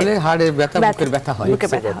হয়, যার ফলে হাড়ের ব্যথা, বুকের ব্যথা হয়।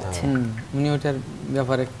 উনি ওটার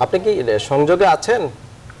ব্যাপারে আপনি কি সংযোগে আছেন?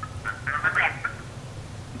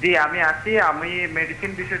 জি আমি আছি, আমি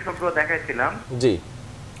মেডিসিন বিশেষজ্ঞ দেখাইছিলাম। জি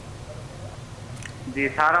জি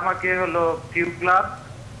স্যার আমাকে হলো ফিউক্লাব,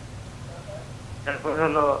 তারপর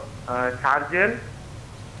হলো সার্জেল,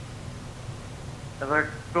 তারপর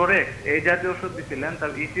টোরেক্স এই জাতীয় ওষুধ দিছিলেন।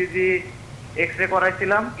 তারপর ইসিজি এক্সরে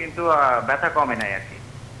করাইছিলাম, কিন্তু ব্যথা কমে নাই আর কি।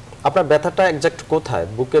 আপনার ব্যথাটা এক্সাক্ট কোথায়,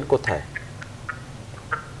 বুকের কোথায়?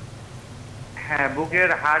 হ্যাঁ বুকের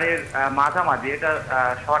হাড়ের মাঝামাঝি, এটা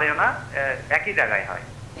সরেও না, একই জায়গায় হয়।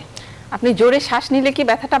 আপনি জোরে শ্বাস নিলে কি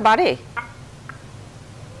ব্যথাটা বাড়ে?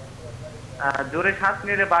 জোরে শ্বাস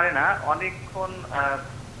নিলে বাড়ে না, অনেকক্ষণ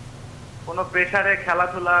কোনো প্রেসারে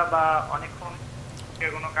খেলাধুলা বা অনেকক্ষণ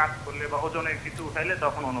কোনো কাজ করলে বা ওজনের কিছু উঠাইলে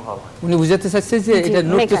তখন অনুভব হয়। উনি বুঝাতে চাচ্ছে যে এটা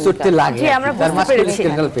নড়তে চড়তে লাগে। জি আমরা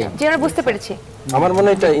বুঝতে পেরেছি। আমার মনে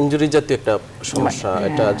হয় এটা ইনজুরি জাতীয় একটা সমস্যা।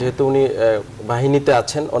 এটা যেহেতু উনি বাহিনীতে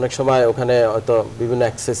আছেন, অনেক সময় ওখানে হয়তো বিভিন্ন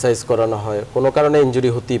এক্সারসাইজ করানো হয়, কোনো কারণে ইনজুরি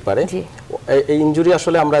হতেই পারে। এই ইনজুরি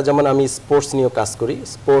আসলে আমরা যেমন আমি স্পোর্টস নিয়ে কাজ করি,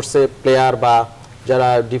 স্পোর্টসে প্লেয়ার বা যারা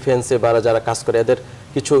ডিফেন্সে বা যারা কাজ করে এদের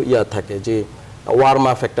কিছু থাকে যে ওয়ার্ম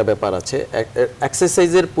আপ একটা ব্যাপার আছে।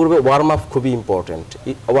 এক্সারসাইজের পূর্বে ওয়ার্ম আপ খুবই ইম্পর্টেন্ট।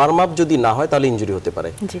 ওয়ার্ম আপ যদি না হয় তাহলে ইনজুরি হতে পারে,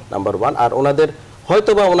 নাম্বার 1। আর ওনাদের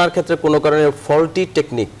হয়তো বা ওনার ক্ষেত্রে কোনো কারণে ফল্টি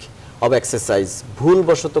টেকনিক অব এক্সারসাইজ,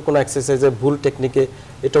 ভুলবশত কোনো এক্সারসাইজের ভুল টেকনিকে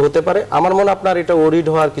এটা হতে পারে। আমার মনে আপনার এটা ওরিড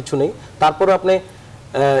হওয়ার কিছু নেই। তারপরে আপনি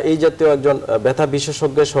এই জাতীয় একজন ব্যথা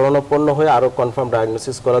বিশেষজ্ঞের শরণাপন্ন হয়ে আরও কনফার্ম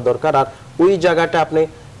ডায়াগনোসিস করা দরকার। আর ওই জায়গাটা আপনি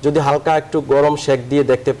যদি হালকা একটু গরম শেক দিয়ে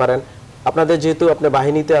দেখতে পারেন। আপনাদের যেহেতু আপনি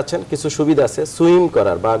বাহিনীতে আছেন, কিছু সুবিধা আছে সুইম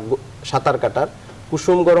করার বা সাঁতার কাটার।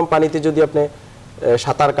 কুসুম গরম পানিতে যদি আপনি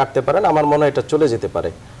সাঁতার কাটতে পারেন, আমার মনে হয় এটা চলে যেতে পারে।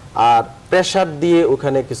 আর প্রেসার দিয়ে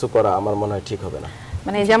ওখানে কিছু করা আমার মনে হয় ঠিক হবে না।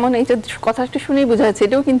 মানে যেমন এইটা কথাটা শুনেই বোঝা যাচ্ছে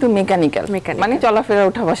এটাও কিন্তু মেকানিক্যাল, মানে চলাফেরা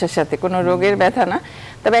উঠা বসার সাথে কোনো রোগের ব্যথা না।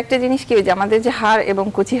 তবে একটা জিনিস কি, যে আমাদের যে হাড় এবং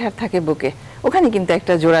কচি হাড় থাকে বুকে, ওখানে কিন্তু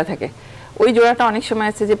একটা জোড়া থাকে। ওই জোড়াটা অনেক সময়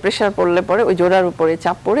আছে যে প্রেসার পড়লে পরে ওই জোড়ার উপরে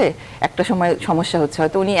চাপ পড়ে একটা সময় সমস্যা হচ্ছে।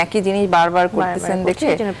 হয়তো উনি একই জিনিস বারবার করতেছেন দেখে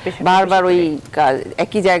বারবার ওই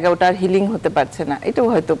একই জায়গা ওটার হিলিং হতে পারছে না, এটাও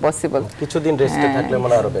হয়তো পসিবল। কিছুদিন রেস্টে থাকলে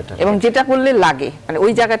মনে আরো বেটার। এবং যেটা করলে লাগে, মানে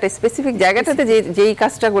ওই জায়গাটা স্পেসিফিক জায়গাটাতে যেই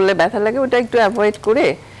কাজটা করলে ব্যথা লাগে ওটা একটু অ্যাভয়েড করে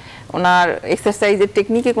ওনার এক্সারসাইজের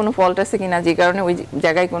টেকনিকে কোনো ফল্ট আছে কিনা, যে কারণে ওই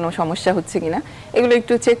জায়গায় কোনো সমস্যা হচ্ছে কিনা, এগুলো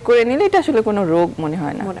একটু চেক করে নিলে এটা আসলে কোনো রোগ মনে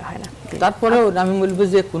হয় না। তারপরেও আমি বলবো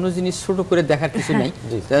যে কোনো জিনিস ছোট করে দেখার কিছু নাই।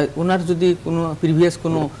 ওনার যদি কোনো প্রিভিয়াস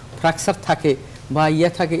কোনো ফ্র্যাকচার থাকে বা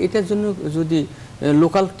থাকে, এটার জন্য যদি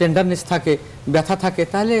লোকাল টেন্ডারনেস থাকে, ব্যথা থাকে,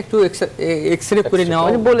 তাহলে একটু এক্সরে করে নেওয়া।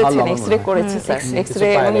 বলেছেন এক্সরে করেছে স্যার, এক্সরে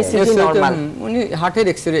এবং ইসিজি নরমাল। উনি হার্টের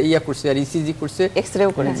এক্সরে করছে আর ইসিজি করছে,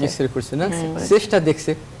 এক্সরেও করেছে, এক্সরে করছে না, চেস্টটা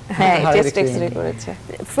দেখছে। হ্যাঁ চেস্ট এক্সরে করেছে।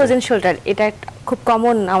 ফ্রোজেন শোল্ডার এটা খুব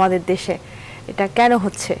কমন আমাদের দেশে, এটা কেন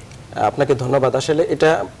হচ্ছে? আপনাকে ধন্যবাদ। আসলে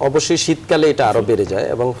এটা অবশ্যই শীতকালে এটা আরো বেড়ে যায়।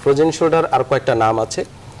 এবং ফ্রোজেন শোল্ডার আর কয়েকটা নাম আছে,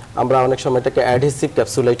 আমরা অনেক সময় এটাকে অ্যাডহেসিভ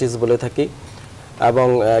ক্যাপসুলাইটিস বলে থাকি। এবং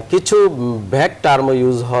কিছু ভ্যাগ টার্ম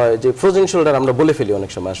ইউজ হয় যে ফ্রোজেন শোল্ডার আমরা বলে ফেলি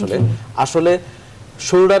অনেক সময়। আসলে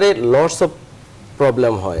শোল্ডারে লটস অফ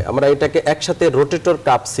প্রবলেম হয়, আমরা এটাকে একসাথে রোটেটর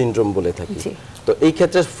কাপ সিনড্রোম বলে থাকি। তো এই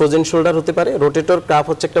ক্ষেত্রে ফ্রোজেন শোল্ডার হতে পারে। রোটেটর কাপ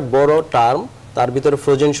হচ্ছে একটা বড় টার্ম, তার ভিতরে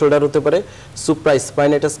ফ্রোজেন শোল্ডার হতে পারে,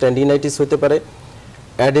 সুপ্রাস্পাইনাইটাস টেন্ডিনাইটিস হতে পারে,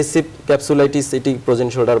 অ্যাডহেসিভ ক্যাপসুলাইটিস এটি ফ্রোজেন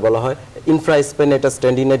শোল্ডার বলা হয়, ইনফ্রাস্পাইনাইটাস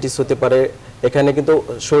টেন্ডিনাইটিস হতে পারে। এখানে কিন্তু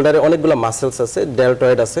শোল্ডারে অনেকগুলো মাসেলস আছে,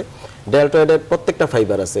 ডেলটয়েড আছে, ডেলটয়েডের প্রত্যেকটা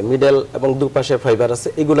ফাইবার আছে, মিডল এবং দুপাশের ফাইবার আছে,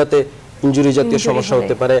 এগুলাতে ইনজুরি জাতীয় সমস্যা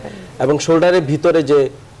হতে পারে। এবং শোল্ডারের ভিতরে যে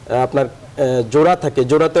আপনার জোড়া থাকে,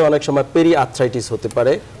 জোড়াতে অনেক সময় পেরি আর্থ্রাইটিস হতে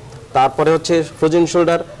পারে। তারপরে হচ্ছে ফ্রোজেন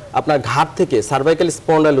শোল্ডার আপনার ঘাড় থেকে সার্ভাইকাল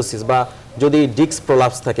স্পন্ডাইলোসিস বা যদি ডিস্ক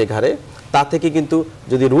প্রলাপস থাকে ঘাড়ে, তা থেকে কিন্তু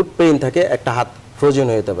যদি রুট পেইন থাকে একটা হাত ফ্রোজেন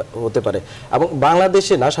হতে পারে। এবং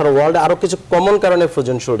বাংলাদেশে না, সারা ওয়ার্ল্ডে আরও কিছু কমন কারণে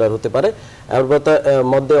ফ্রোজেন শোল্ডার হতে পারে। এর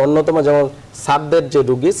মধ্যে অন্যতম যেমন সাবদের যে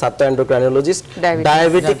রোগী, সাবটা endocrinologist,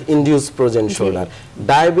 diabetic induce frozen shoulder.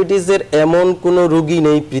 ডায়াবেটিসের এমন কোনো রোগী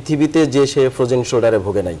নেই পৃথিবীতে যে সে ফ্রোজেন শোল্ডারে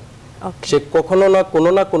ভোগে নাই, সে কখনো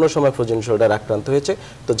না কোনো সময় ফ্রোজেন শোল্ডার আক্রান্ত হয়েছে।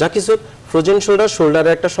 তো যা কিছু ফ্রোজেন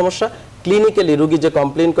শোল্ডারের একটা সমস্যা, ক্লিনিক্যালি রোগী যে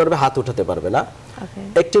কমপ্লেইন করবে হাত উঠাতে পারবে না।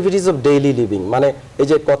 অ্যাক্টিভিটিস অফ ডেইলি লিভিং, মানে এই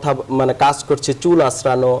যে কথা মানে কাজ করছে, চুল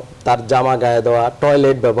আঁচড়ানো, তার জামা গায়ে দেওয়া,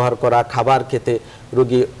 টয়লেট ব্যবহার করা, খাবার খেতে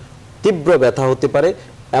রোগী তীব্র ব্যথা হতে পারে।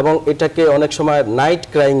 এবং এটাকে অনেক সময় নাইট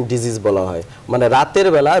ক্রাইং ডিজিজ বলা হয়, মানে রাতের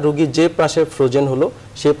বেলা রোগী যে পাশে ফ্রোজেন হলো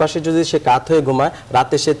সে পাশে যদি সে কাত হয়ে ঘুমায়,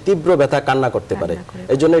 রাতে সে তীব্র ব্যথা কান্না করতে পারে।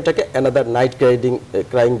 এই জন্য এটাকে অ্যানাদার নাইট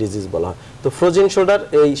ক্রাইং ডিজিজ বলা হয়। তো ফ্রোজেন শোল্ডার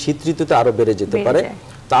এই শীত ঋতুতে আরো বেড়ে যেতে পারে।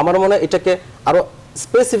 তো আমার মনে হয় এটাকে আরো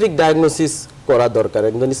স্পেসিফিক ডায়াগনোসিস করা দরকার,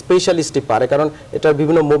 একজন স্পেশালিস্টই পারে, কারণ এটার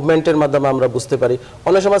বিভিন্ন মুভমেন্টের মাধ্যমে আমরা বুঝতে পারি।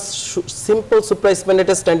 অনেক সময় সিম্পল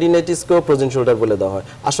সুপ্রাস্পাইনাইটাস টেন্ডিনাইটিসকেও ফ্রোজেন শোল্ডার বলে দেওয়া হয়,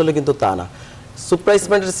 আসলে কিন্তু তা না।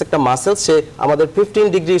 সুপ্রাইসমেন্টাস একটা মাসেল, সে আমাদের 15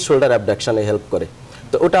 ডিগ্রি শোল্ডার অ্যাবডাকশনে হেল্প করে।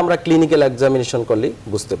 তো ওটা আমরা ক্লিনিক্যাল এক্সামিনেশন করলেই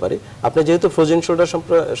বুঝতে পারি। আপনি যেহেতু ফ্রোজেন শোল্ডার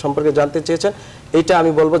সম্পর্কে জানতে চেয়েছেন, এইটা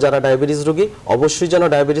আমি বলবো যারা ডায়াবেটিস রোগী অবশ্যই যেন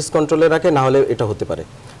ডায়াবেটিস কন্ট্রোলে রাখে, না হলে এটা হতে পারে।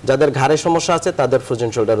 যাদের ঘাড়ে সমস্যা আছে তাদের ফ্রোজেন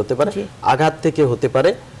শোল্ডার হতে পারে, আঘাত থেকে হতে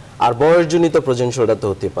পারে, আর বয়সজনিত ফ্রোজেন শোল্ডার তো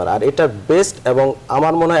হতে পারে। আর এটা বেস্ট এবং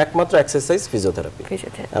আমার মনে হয় একমাত্র এক্সারসাইজ ফিজিওথেরাপি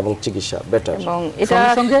এবং চিকিৎসা বেটার। এবং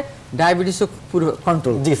এটার সঙ্গে ডায়াবেটিসও পুরো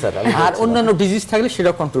কন্ট্রোল। জি স্যার। আর অন্যান্য ডিজিজ থাকলে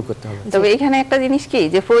সেটাও কন্ট্রোল করতে হবে। তবে এখানে একটা জিনিস কি,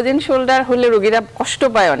 যে ফ্রোজেন শোল্ডার হলে রোগীরা কষ্ট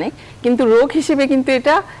পায় অনেক, কিন্তু রোগ হিসেবে কিন্তু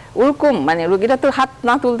এটা ওরকম মানে রোগীরা তো হাত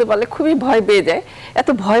না তুলতে পারলে খুবই ভয় পেয়ে যায়। এত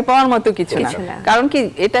ভয় পাওয়ার মতো কিছু না, কারণ কি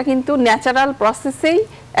এটা কিন্তু ন্যাচারাল প্রসেসেই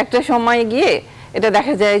একটা সময় গিয়ে এটা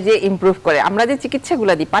দেখা যায় যে ইমপ্রুভ করে। আমরা যে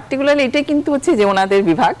চিকিৎসাগুলো দিই পার্টিকুলারলি এটা কিন্তু হচ্ছে যে ওনাদের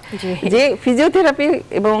বিভাগ, যে ফিজিওথেরাপি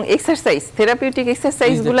এবং এক্সারসাইজ, থেরাপিউটিক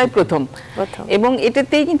এক্সারসাইজগুলাই প্রথম, এবং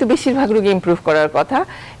এটাতেই কিন্তু বেশিরভাগ রোগী ইমপ্রুভ করার কথা।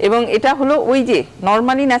 এবং এটা হলো ওই যে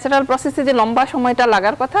নর্মালি ন্যাচারাল প্রসেসে যে লম্বা সময়টা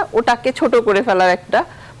লাগার কথা ওটাকে ছোট করে ফেলার একটা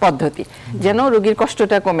পদ্ধতি, যেন রোগীর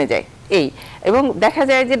কষ্টটা কমে যায় এই। এবং দেখা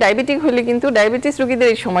যায় যে ডায়াবেটিক হলে কিন্তু ডায়াবেটিস রোগীদের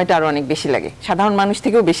এই সময়টা আরো অনেক বেশি লাগে, সাধারণ মানুষ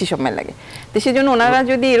থেকেও বেশি সময় লাগে। তো সেজন্য ওনারা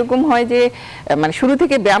যদি এরকম হয় যে মানে শুরু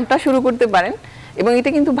থেকে ব্যায়ামটা শুরু করতে পারেন, এবং এটা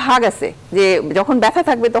কিন্তু ভাগ আছে যে যখন ব্যথা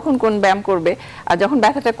থাকবে তখন কোন ব্যায়াম করবে, আর যখন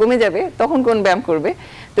ব্যথাটা কমে যাবে তখন কোন ব্যায়াম করবে।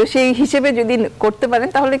 তো সেই হিসেবে যদি করতে পারেন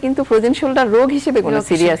তাহলে কিন্তু ফ্রোজেন শোল্ডার রোগ হিসেবে কোনো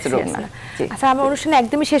সিরিয়াস রোগ না। আচ্ছা, আমরা অনুষ্ঠানে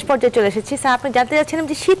একদমই শেষ পর্যায়ে চলে এসেছি। স্যার, আপনি জানতে চাচ্ছিলাম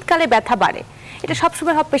যে শীতকালে ব্যথা বাড়ে, এটা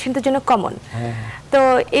সবসময় সব পেশেন্টের জন্য কমন, তো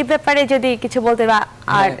এই ব্যাপারে যদি কিছু বলতে,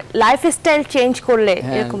 আর লাইফস্টাইল চেঞ্জ করলে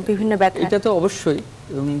এরকম বিভিন্ন ব্যথা। এটা তো অবশ্যই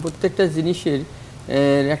প্রত্যেকটা জিনিসের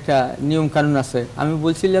একটা নিয়ম কানুন আছে। আমি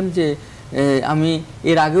বলছিলাম যে আমি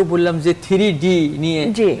এর আগেও বললাম যে 3D নিয়ে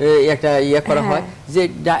একটা ইয়া করা হয়, যে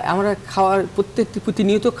আমরা খাওয়ার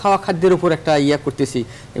প্রতিনিয়ত খাওয়া খাদ্যের উপর একটা ইয়া করতেছি,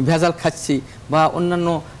 ভেজাল খাচ্ছি বা অন্যান্য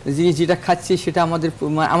জিনিস যেটা খাচ্ছি সেটা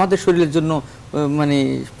আমাদের শরীরের জন্য মানে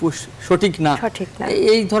সঠিক না।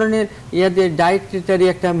 এই ধরনের ইয়াদের ডায়েটারি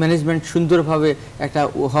একটা ম্যানেজমেন্ট সুন্দরভাবে একটা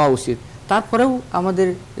হওয়া উচিত। তারপরেও আমাদের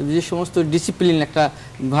যে সমস্ত ডিসিপ্লিন একটা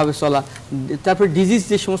ভাবে চলা, তারপরে ডিজিজ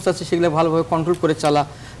যে সমস্ত আছে সেগুলো ভালোভাবে কন্ট্রোল করে চলা।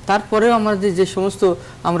 তারপরেও আমাদের যে সমস্ত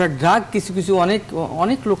আমরা ড্রাগ কিছু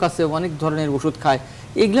অনেক লোক আছে অনেক ধরনের ওষুধ খায়,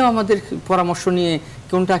 এগুলো আমাদের পরামর্শ নিয়ে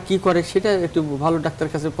কোনটা কি করে সেটা একটু ভালো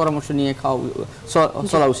ডাক্তারের কাছে পরামর্শ নিয়ে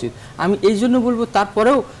চলা উচিত। আমি এই জন্য বলবো,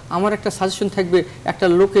 তারপরেও আমার একটা সাজেশন থাকবে একটা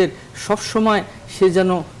লোকের সবসময় সে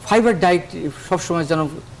যেন ফাইবার ডায়েট সবসময় যেন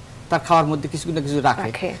তার খাওয়ার মধ্যে কিছু না কিছু রাখে।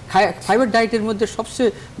 ফাইবার ডায়েটের মধ্যে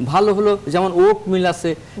সবচেয়ে ভালো হলো যেমন ওট মিল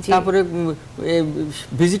আছে, তারপরে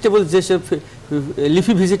ভেজিটেবল যেসব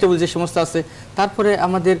লিফি ভেজিটেবল যে সমস্ত আছে, তারপরে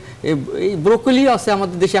আমাদের এই ব্রোকলি আছে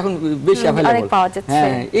আমাদের দেশে এখন বেশি অ্যাভেলেবল।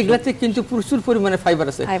 হ্যাঁ, এগুলাতে কিন্তু প্রচুর পরিমাণে ফাইবার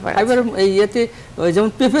আছে। ফাইবার ইয়েতে যেমন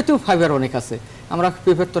পেঁপেতেও ফাইবার অনেক আছে, আমরা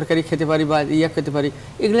পেঁপের তরকারি খেতে পারি বা ইয়া খেতে পারি।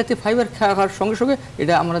 এগুলাতে ফাইবার খাওয়ার সঙ্গে সঙ্গে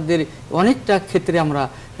এটা আমাদের অনেকটা ক্ষেত্রে আমরা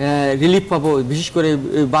রিলিফ পাবো, বিশেষ করে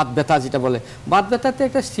বাত ব্যথা যেটা বলে। বাত ব্যথাতে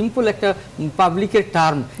একটা সিম্পল একটা পাবলিকের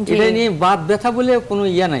টার্ম, এটা নিয়ে বাত ব্যথা বলে কোনো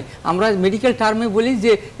ইয়া নাই। আমরা মেডিকেল টার্মে বলি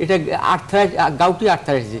যে এটা গাউটি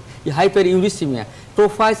আর্থারাইটিস, হাইপার ইউরিসিমিয়া,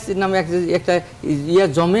 প্রোফাইস নামে একটা ইয়া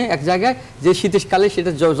জমে এক জায়গায়, যে শীতকালে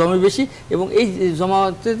সেটা জমে বেশি, এবং এই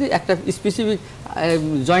জমাতে একটা স্পেসিফিক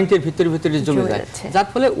জয়েন্টের ভিতরে জমে যায়, যার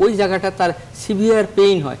ফলে ওই জায়গাটা তার সিভিয়ার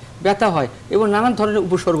পেইন হয়, ব্যথা হয় এবং নানান ধরনের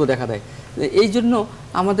উপসর্গ দেখা দেয়। এই জন্য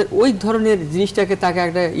আমাদের ওই ধরনের জিনিসটাকে তাকে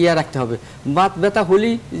একটা ইয়া রাখতে হবে। বাত ব্যথা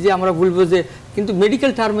হলেই যে আমরা বলবো যে, কিন্তু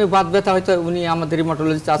মেডিকেল টার্মে বাত ব্যথা হয়তো উনি আমাদের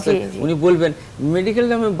রিমাটোলজিস্ট আছেন, উনি বলবেন মেডিকেল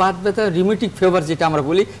টার্মে বাত ব্যথা রিমেটিক ফিভার যেটা আমরা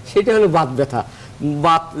বলি সেটা হলো বাত ব্যথা,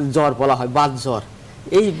 বাত জ্বর বলা হয়, বাত জ্বর।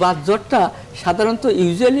 এই বাত জ্বরটা সাধারণত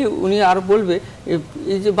ইউজুয়ালি উনি আরো বলবে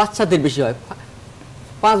এই যে বাচ্চাদের বেশি হয়,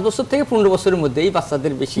 5 বছর থেকে 15 বছরের মধ্যে এই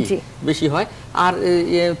বাচ্চাদের বেশি হয়, আর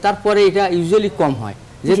তারপরে এটা ইউজুয়ালি কম হয়,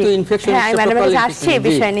 যেহেতু ইনফেকশন।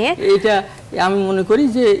 এটা আমি মনে করি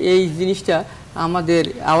যে এই জিনিসটা আমাদের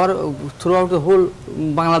থ্রু আউট হোল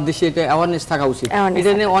বাংলাদেশে এটা অ্যাওয়ারনেস থাকা উচিত।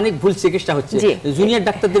 এটা নিয়ে অনেক ভুল চিকিৎসা হচ্ছে, জুনিয়র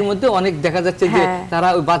ডাক্তারদের মধ্যে অনেক দেখা যাচ্ছে যে তারা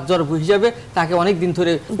ওই বাত জ্বর হিসাবে তাকে অনেক দিন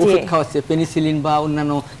ধরে ওষুধ খাওয়াচ্ছে, পেনিসিলিন বা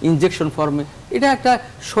অন্যান্য ইনজেকশন ফর্মে। এটা একটা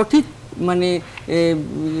সঠিক মানে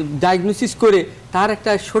ডায়াগনোসিস করে তার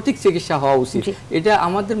একটা সঠিক চিকিৎসা হওয়া উচিত। এটা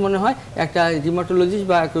আমাদের মনে হয় একটা রিমাটোলজিস্ট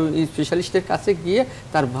বা স্পেশালিস্টের কাছে গিয়ে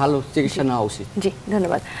তার ভালো চিকিৎসা নেওয়া উচিত। জি,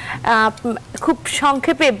 ধন্যবাদ। খুব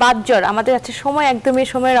সংক্ষেপে বাত জ্বর, আমাদের আছে সময় একদমই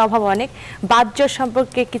সময়ের অভাব অনেক, বাত জ্বর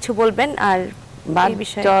সম্পর্কে কিছু বলবেন। আর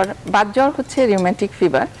বাত জ্বর হচ্ছে রিউমেটিক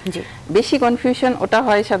ফিভার। বেশি কনফিউশন ওটা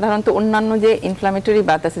হয় সাধারণত অন্যান্য যে ইনফ্লামেটরি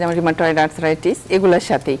বাত আছে যেমন রিউমাটয়েড আর্থ্রাইটিস এগুলোর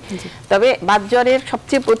সাথেই। তবে বাত জ্বরের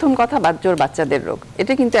সবচেয়ে প্রথম কথা, বাত জ্বর বাচ্চাদের রোগ।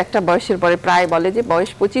 এটা কিন্তু একটা বয়সের পরে প্রায় বলে যে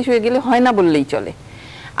বয়স 25 হয়ে গেলে হয় না বললেই চলে।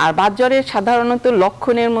 আর বাত জ্বরের সাধারণত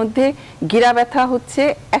লক্ষণের মধ্যে গিরা ব্যথা হচ্ছে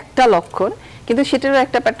একটা লক্ষণ, কিন্তু সেটারও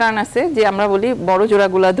একটা প্যাটার্ন আছে যে আমরা বলি বড়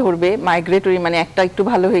জোড়াগুলা ধরবে, মাইগ্রেটরি মানে একটা একটু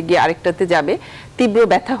ভালো হয়ে গিয়ে আরেকটাতে যাবে, তীব্র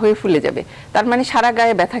ব্যথা হয়ে ফুলে যাবে, তার মানে সারা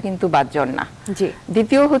গায়ে ব্যথা কিন্তু বাত জ্বর না।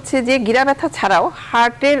 দ্বিতীয় হচ্ছে যে গিরা ব্যথা ছাড়াও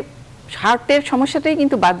হার্টের সমস্যাটাই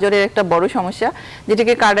কিন্তু বাত জ্বরের একটা বড় সমস্যা,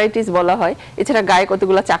 যেটাকে কার্ডাইটিস বলা হয়। এছাড়া গায়ে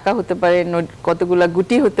কতগুলা চাকা হতে পারে, কতগুলা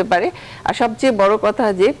গুটি হতে পারে, আর সবচেয়ে বড় কথা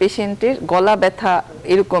যে পেশেন্টের গলা ব্যথা,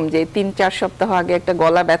 এরকম যে 3-4 সপ্তাহ আগে একটা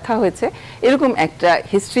গলা ব্যথা হয়েছে, এরকম একটা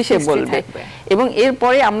হিস্ট্রি সে বলবে। এবং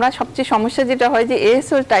এরপরে আমরা সবচেয়ে সমস্যা যেটা হয় যে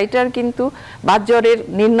এএসও টাইটার কিন্তু বাত জ্বরের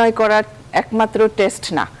নির্ণয় করার একমাত্র টেস্ট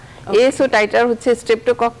না। এএসও টাইটার হচ্ছে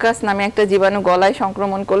স্ট্রেপ্টোকক্কাস নামে একটা জীবাণু গলায়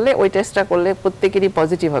সংক্রমণ করলে ওই টেস্টটা করলে প্রত্যেকেরই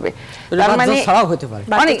পজিটিভ হবে, তার মানে ছাড়াও হতে পারে,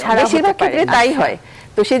 অনেক বেশিরভাগ ক্ষেত্রে তাই হয়।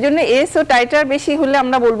 তো সেজন্য এএসও টাইটার বেশি হলে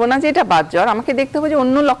আমরা বলবো না যে এটা বাত জ্বর, আমাকে দেখতে হবে যে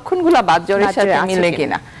অন্য লক্ষণগুলো বাত জ্বরের সাথে মিলে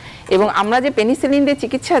কিনা। এবং আমরা যে পেনিসিলিন দিয়ে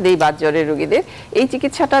চিকিৎসা দেই বাত জ্বরের রোগীদের, এই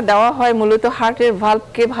চিকিৎসাটা দেওয়া হয় মূলত হার্টের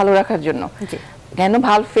ভালভকে ভালো রাখার জন্য, কেন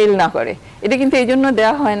ভালভ ফেল না করে। এটা কিন্তু এই জন্য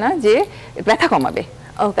দেওয়া হয় না যে ব্যথা কমাবে।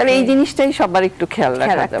 তাহলে এই জিনিসটাই সবার একটু খেয়াল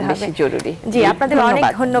রাখা বেশি জরুরি। জি, আপনাদের অনেক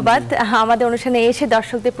ধন্যবাদ আমাদের অনুষ্ঠানে এসে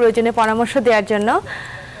দর্শকদের প্রয়োজনীয় পরামর্শ দেওয়ার জন্য।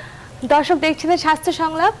 দর্শক দেখছিলেন স্বাস্থ্য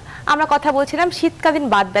সংলাপ, আমরা কথা বলছিলাম শীতকালীন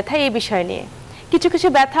বাত ব্যথা এই বিষয় নিয়ে। কিছু কিছু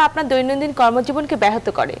ব্যথা আপনার দৈনন্দিন কর্মজীবনকে ব্যাহত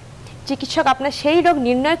করে। চিকিৎসক আপনার সেই রোগ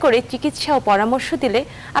নির্ণয় করে চিকিৎসা ও পরামর্শ দিলে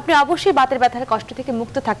আপনি অবশ্যই বাতের ব্যথার কষ্ট থেকে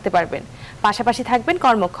মুক্ত থাকতে পারবেন, পাশাপাশি থাকবেন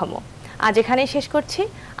কর্মক্ষম। আজ এখানেই শেষ করছি,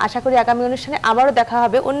 আশা করি আগামী অনুষ্ঠানে আবারও দেখা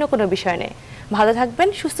হবে অন্য কোনো বিষয় নিয়ে। ভালো থাকবেন,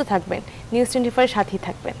 সুস্থ থাকবেন, নিউজ 24 এর সাথেই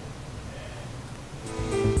থাকবেন।